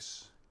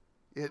sacrifice.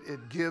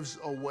 It gives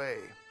away.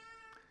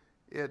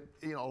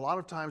 A lot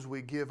of times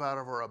we give out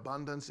of our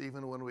abundance,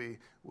 even when we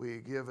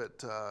give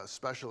at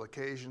special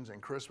occasions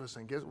and Christmas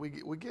and gifts, we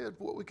give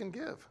what we can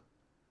give.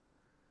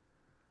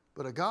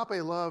 But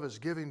agape love is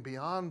giving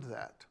beyond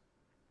that.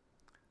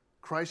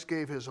 Christ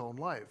gave his own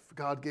life.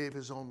 God gave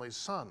his only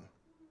Son.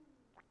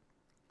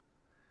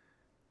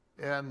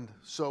 And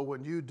so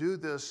when you do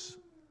this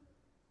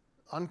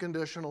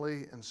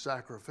unconditionally and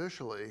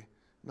sacrificially,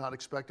 not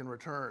expecting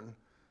return,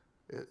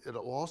 it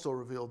will also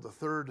reveal the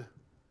third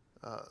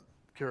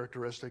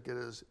characteristic.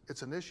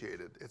 It's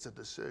initiated. It's a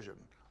decision.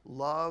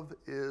 Love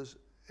is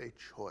a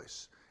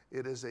choice.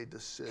 It is a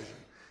decision.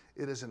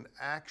 It is an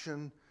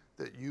action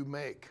that you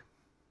make.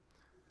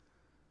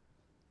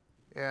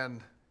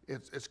 And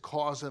it's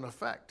cause and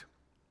effect.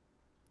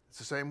 It's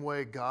the same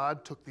way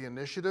God took the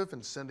initiative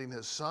in sending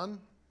his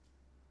son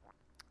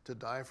to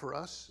die for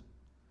us.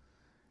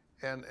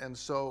 And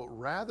so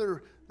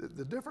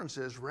the difference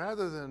is,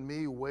 rather than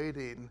me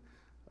waiting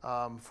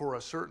for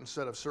a certain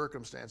set of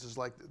circumstances,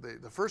 like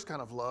the first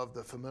kind of love,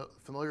 the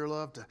familiar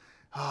love,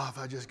 if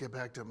I just get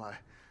back to my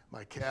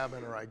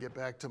cabin, or I get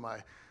back to my,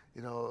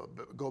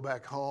 go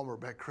back home, or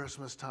back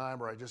Christmas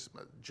time, or a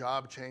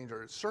job change,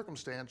 or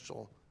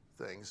circumstantial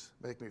things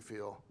make me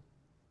feel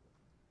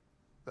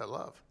that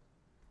love.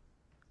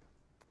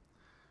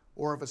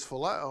 Or if it's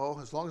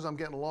phileo, as long as I'm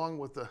getting along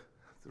with the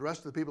rest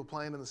of the people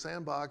playing in the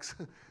sandbox,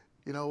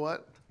 you know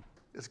what?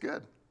 It's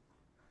good.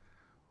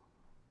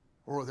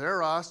 Or with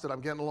eros, that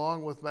I'm getting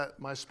along with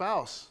my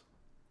spouse.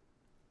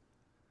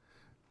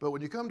 But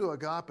when you come to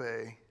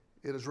agape,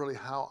 it is really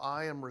how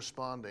I am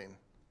responding.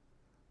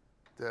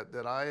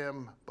 That I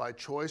am, by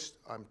choice,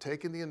 I'm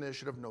taking the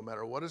initiative no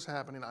matter what is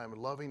happening. I'm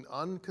loving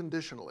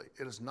unconditionally.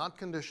 It is not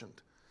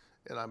conditioned,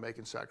 and I'm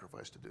making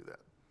sacrifice to do that.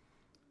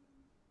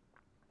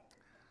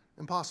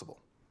 Impossible.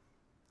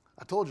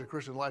 I told you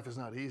Christian life is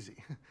not easy.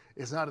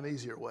 It's not an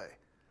easier way.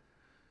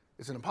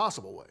 It's an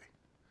impossible way.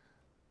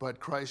 But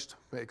Christ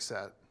makes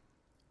that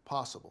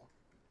possible.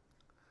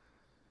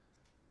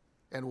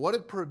 And what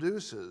it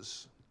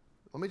produces,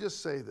 let me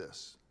just say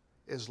this,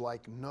 is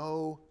like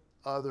no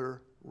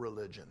other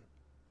religion.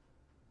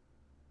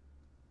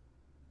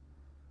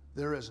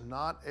 There is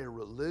not a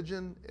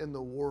religion in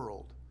the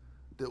world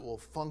that will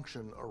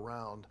function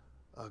around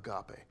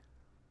agape.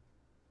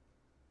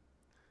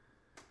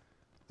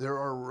 There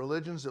are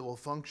religions that will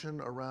function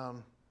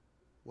around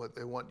what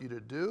they want you to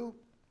do,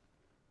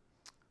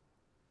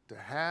 to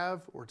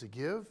have, or to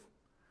give.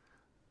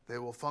 They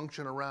will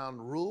function around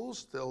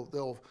rules.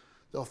 They'll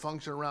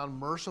function around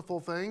merciful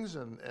things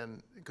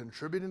and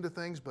contributing to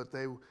things, but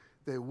they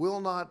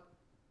will not,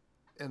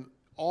 in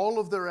all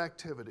of their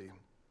activity,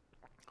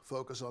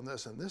 focus on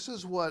this. And this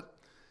is what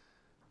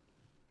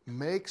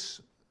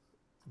makes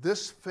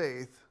this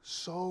faith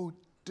so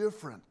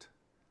different.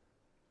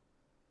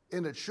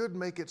 And it should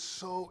make it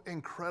so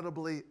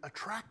incredibly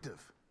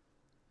attractive.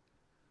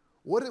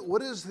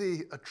 What is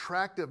the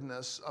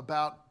attractiveness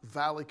about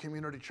Valley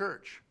Community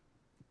Church?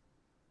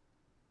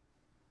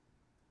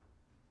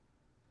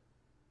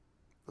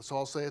 Let's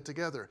all say it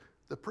together.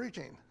 The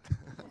preaching.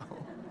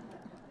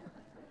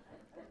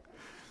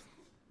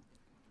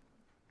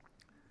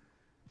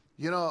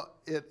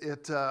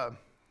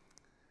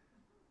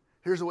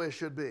 Here's the way it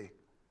should be.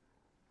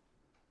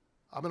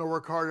 I'm going to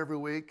work hard every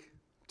week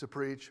to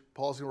preach.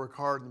 Paul's going to work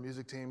hard in the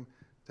music team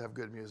to have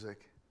good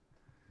music,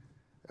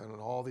 and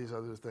all these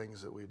other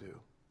things that we do.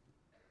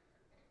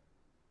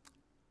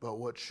 But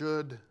what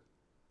should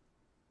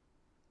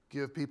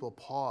give people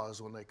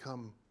pause when they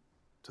come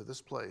to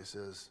this place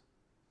is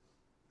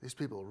these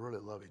people really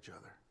love each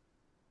other.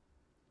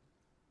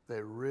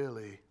 They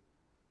really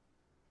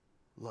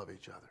love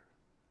each other.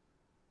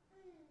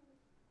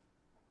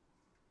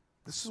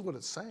 This is what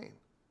it's saying.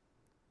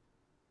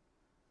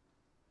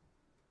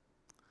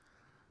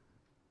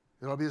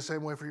 It'll be the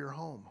same way for your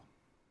home.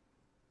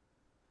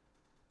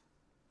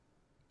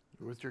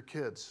 With your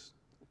kids.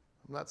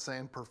 I'm not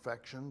saying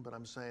perfection, but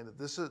I'm saying that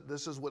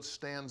this is what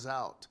stands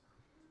out.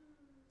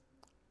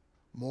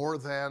 More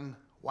than,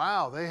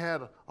 wow, they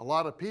had a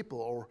lot of people,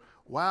 or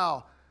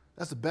wow,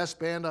 that's the best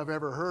band I've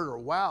ever heard, or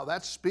wow,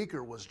 that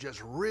speaker was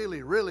just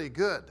really, really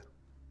good.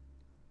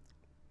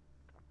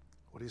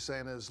 What he's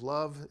saying is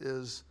love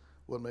is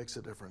what makes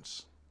a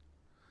difference.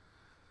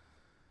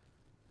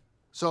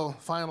 So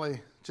finally,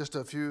 just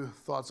a few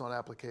thoughts on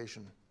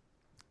application.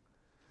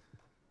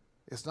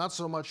 It's not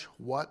so much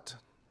what,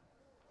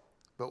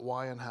 but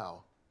why and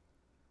how.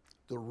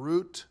 The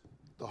root,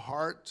 the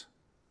heart,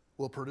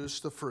 will produce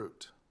the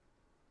fruit.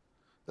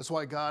 That's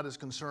why God is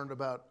concerned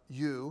about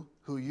you,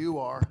 who you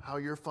are, how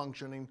you're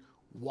functioning,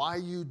 why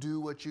you do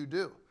what you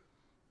do.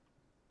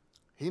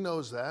 He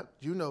knows that.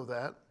 You know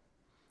that.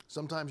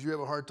 Sometimes you have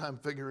a hard time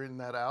figuring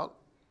that out.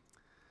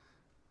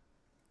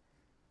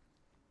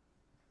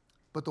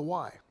 But the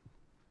why.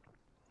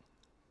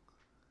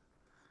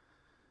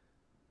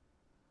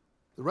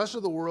 The rest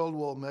of the world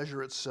will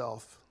measure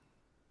itself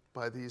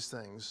by these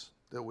things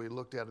that we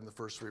looked at in the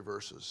first 3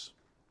 verses.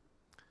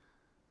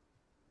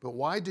 But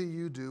why do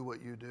you do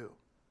what you do?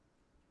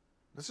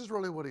 This is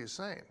really what he's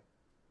saying.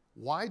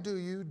 Why do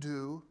you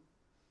do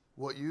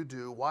what you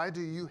do? Why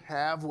do you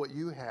have what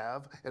you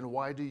have? And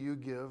why do you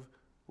give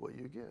what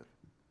you give?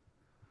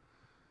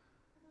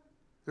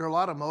 There are a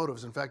lot of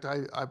motives. In fact,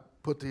 I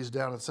put these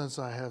down, and since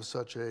I have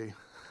such a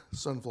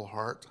sinful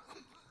heart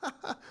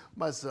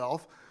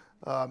myself,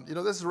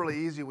 this is really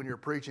easy when you're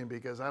preaching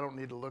because I don't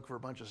need to look for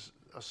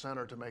a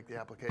center to make the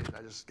application.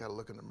 I just got to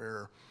look in the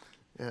mirror,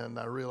 and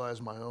I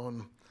realize my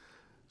own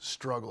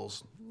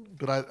struggles.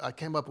 But I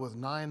came up with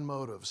 9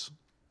 motives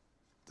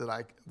that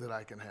I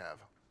can have.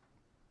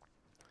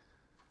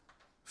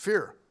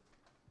 Fear.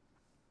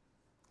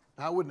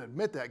 Now, I wouldn't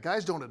admit that.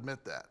 Guys don't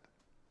admit that.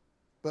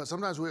 But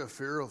sometimes we have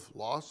fear of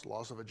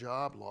loss of a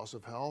job, loss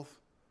of health.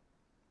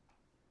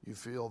 You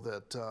feel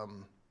that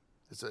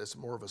it's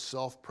more of a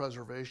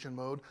self-preservation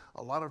mode.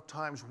 A lot of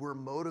times we're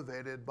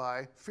motivated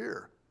by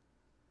fear,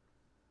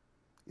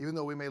 even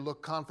though we may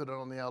look confident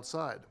on the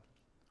outside.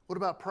 What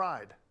about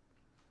pride?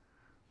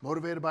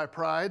 Motivated by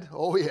pride?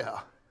 Oh yeah.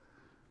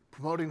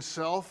 Promoting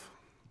self.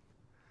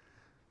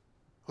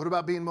 What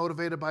about being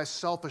motivated by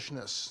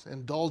selfishness,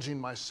 indulging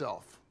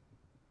myself?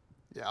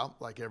 Yeah,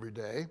 like every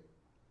day.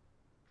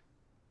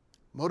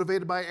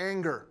 Motivated by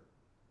anger.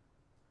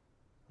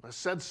 I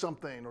said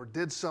something or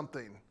did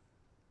something,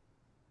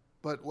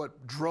 but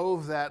what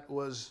drove that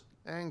was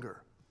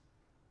anger.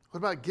 What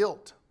about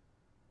guilt?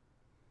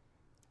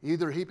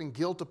 Either heaping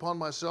guilt upon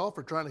myself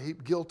or trying to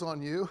heap guilt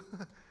on you,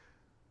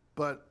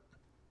 but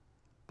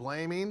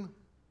blaming,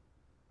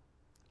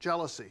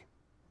 jealousy.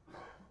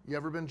 You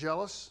ever been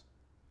jealous?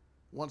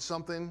 Want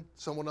something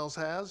someone else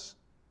has?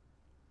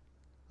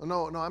 Oh,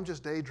 no, I'm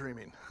just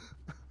daydreaming.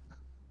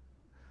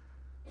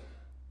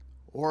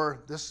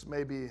 Or this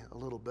may be a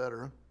little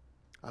better.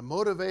 I'm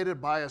motivated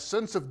by a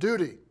sense of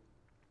duty.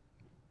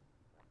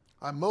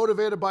 I'm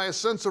motivated by a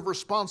sense of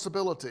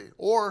responsibility.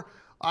 Or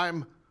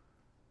I'm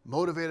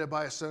motivated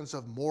by a sense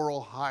of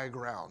moral high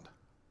ground.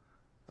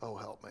 Oh,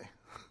 help me.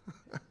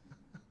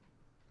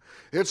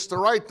 It's the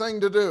right thing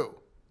to do.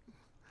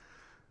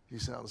 You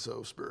sound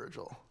so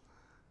spiritual.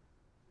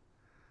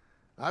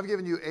 I've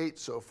given you 8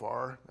 so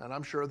far, and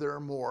I'm sure there are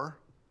more,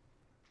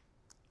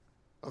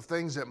 of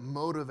things that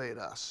motivate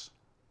us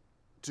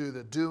to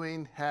the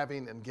doing,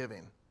 having, and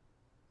giving.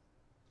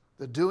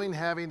 The doing,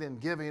 having, and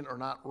giving are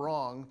not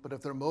wrong, but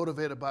if they're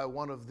motivated by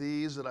one of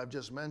these that I've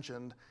just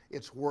mentioned,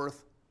 it's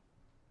worth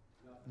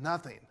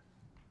nothing.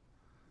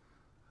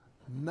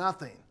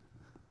 Nothing.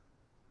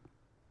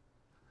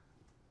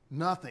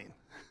 Nothing.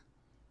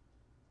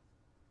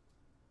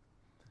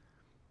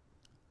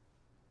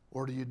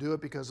 Or do you do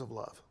it because of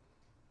love?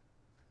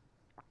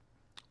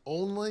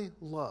 Only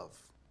love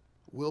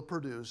will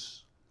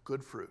produce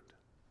good fruit.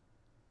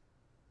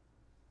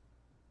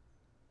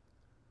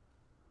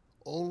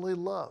 Only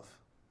love,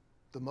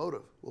 the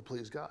motive, will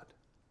please God.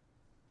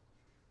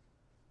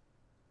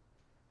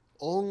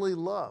 Only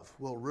love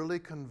will really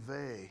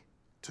convey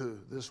to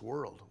this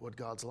world what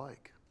God's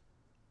like.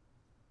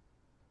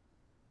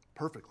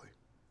 Perfectly.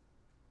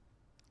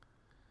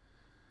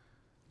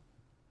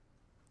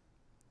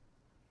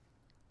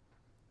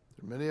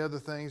 There are many other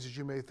things that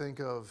you may think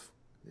of.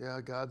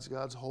 Yeah,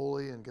 God's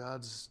holy and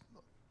God's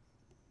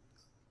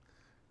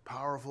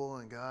powerful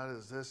and God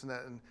is this and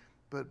that.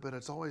 But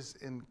it's always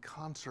in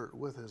concert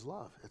with His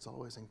love. It's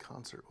always in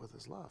concert with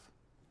His love.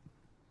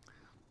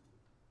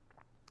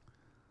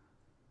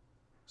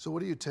 So what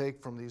do you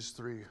take from these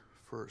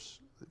first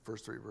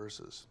 3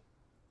 verses?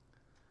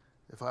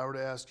 If I were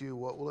to ask you,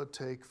 what will it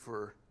take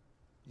for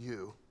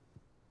you?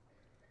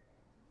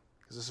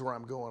 Because this is where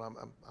I'm going.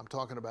 I'm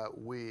talking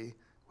about we.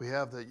 We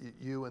have the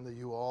you and the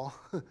you all.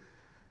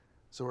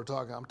 So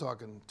I'm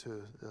talking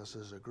to us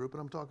as a group,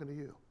 and I'm talking to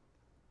you.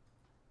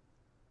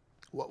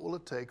 What will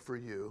it take for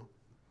you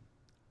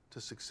to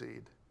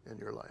succeed in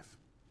your life?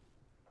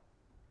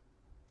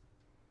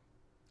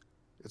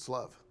 It's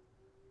love.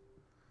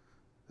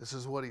 This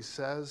is what He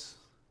says.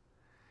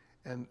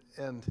 And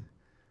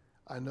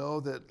I know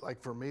that,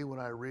 like for me, when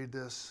I read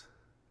this,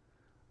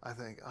 I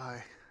think,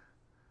 I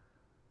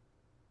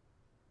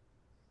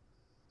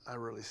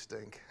really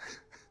stink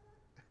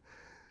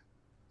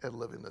at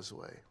living this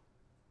way.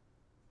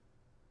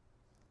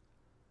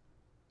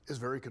 It's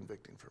very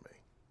convicting for me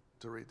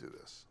to read through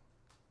this.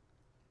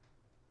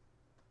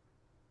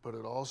 But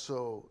it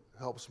also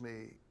helps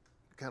me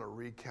kind of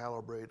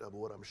recalibrate of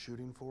what I'm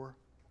shooting for.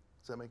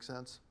 Does that make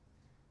sense?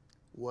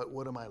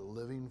 What am I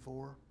living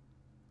for?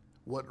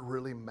 What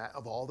really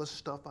of all the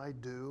stuff I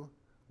do,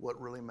 what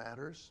really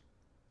matters?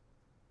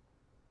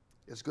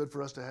 It's good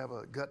for us to have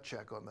a gut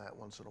check on that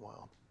once in a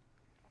while.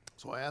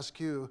 So I ask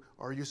you,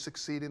 are you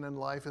succeeding in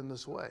life in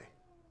this way?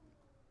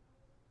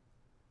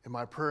 And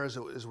my prayer is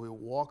that as we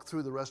walk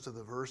through the rest of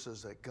the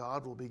verses, that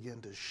God will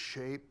begin to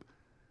shape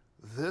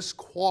this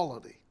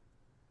quality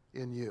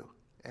in you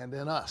and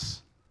in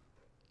us.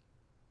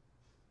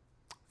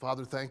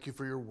 Father, thank you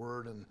for your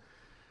word and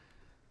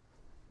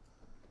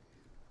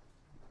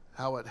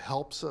how it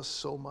helps us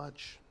so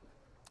much.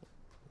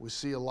 We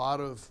see a lot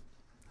of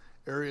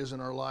areas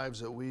in our lives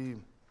that we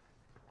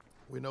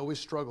know we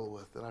struggle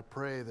with, and I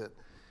pray that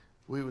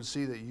we would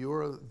see that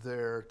you're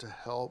there to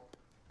help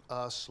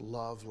us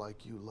love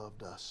like you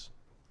loved us.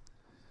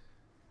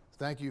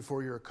 Thank you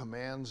for your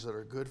commands that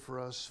are good for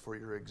us, for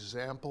your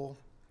example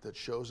that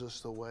shows us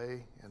the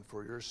way, and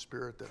for your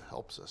Spirit that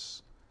helps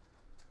us.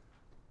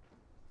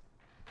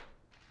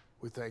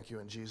 We thank you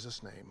in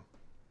Jesus' name.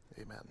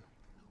 Amen.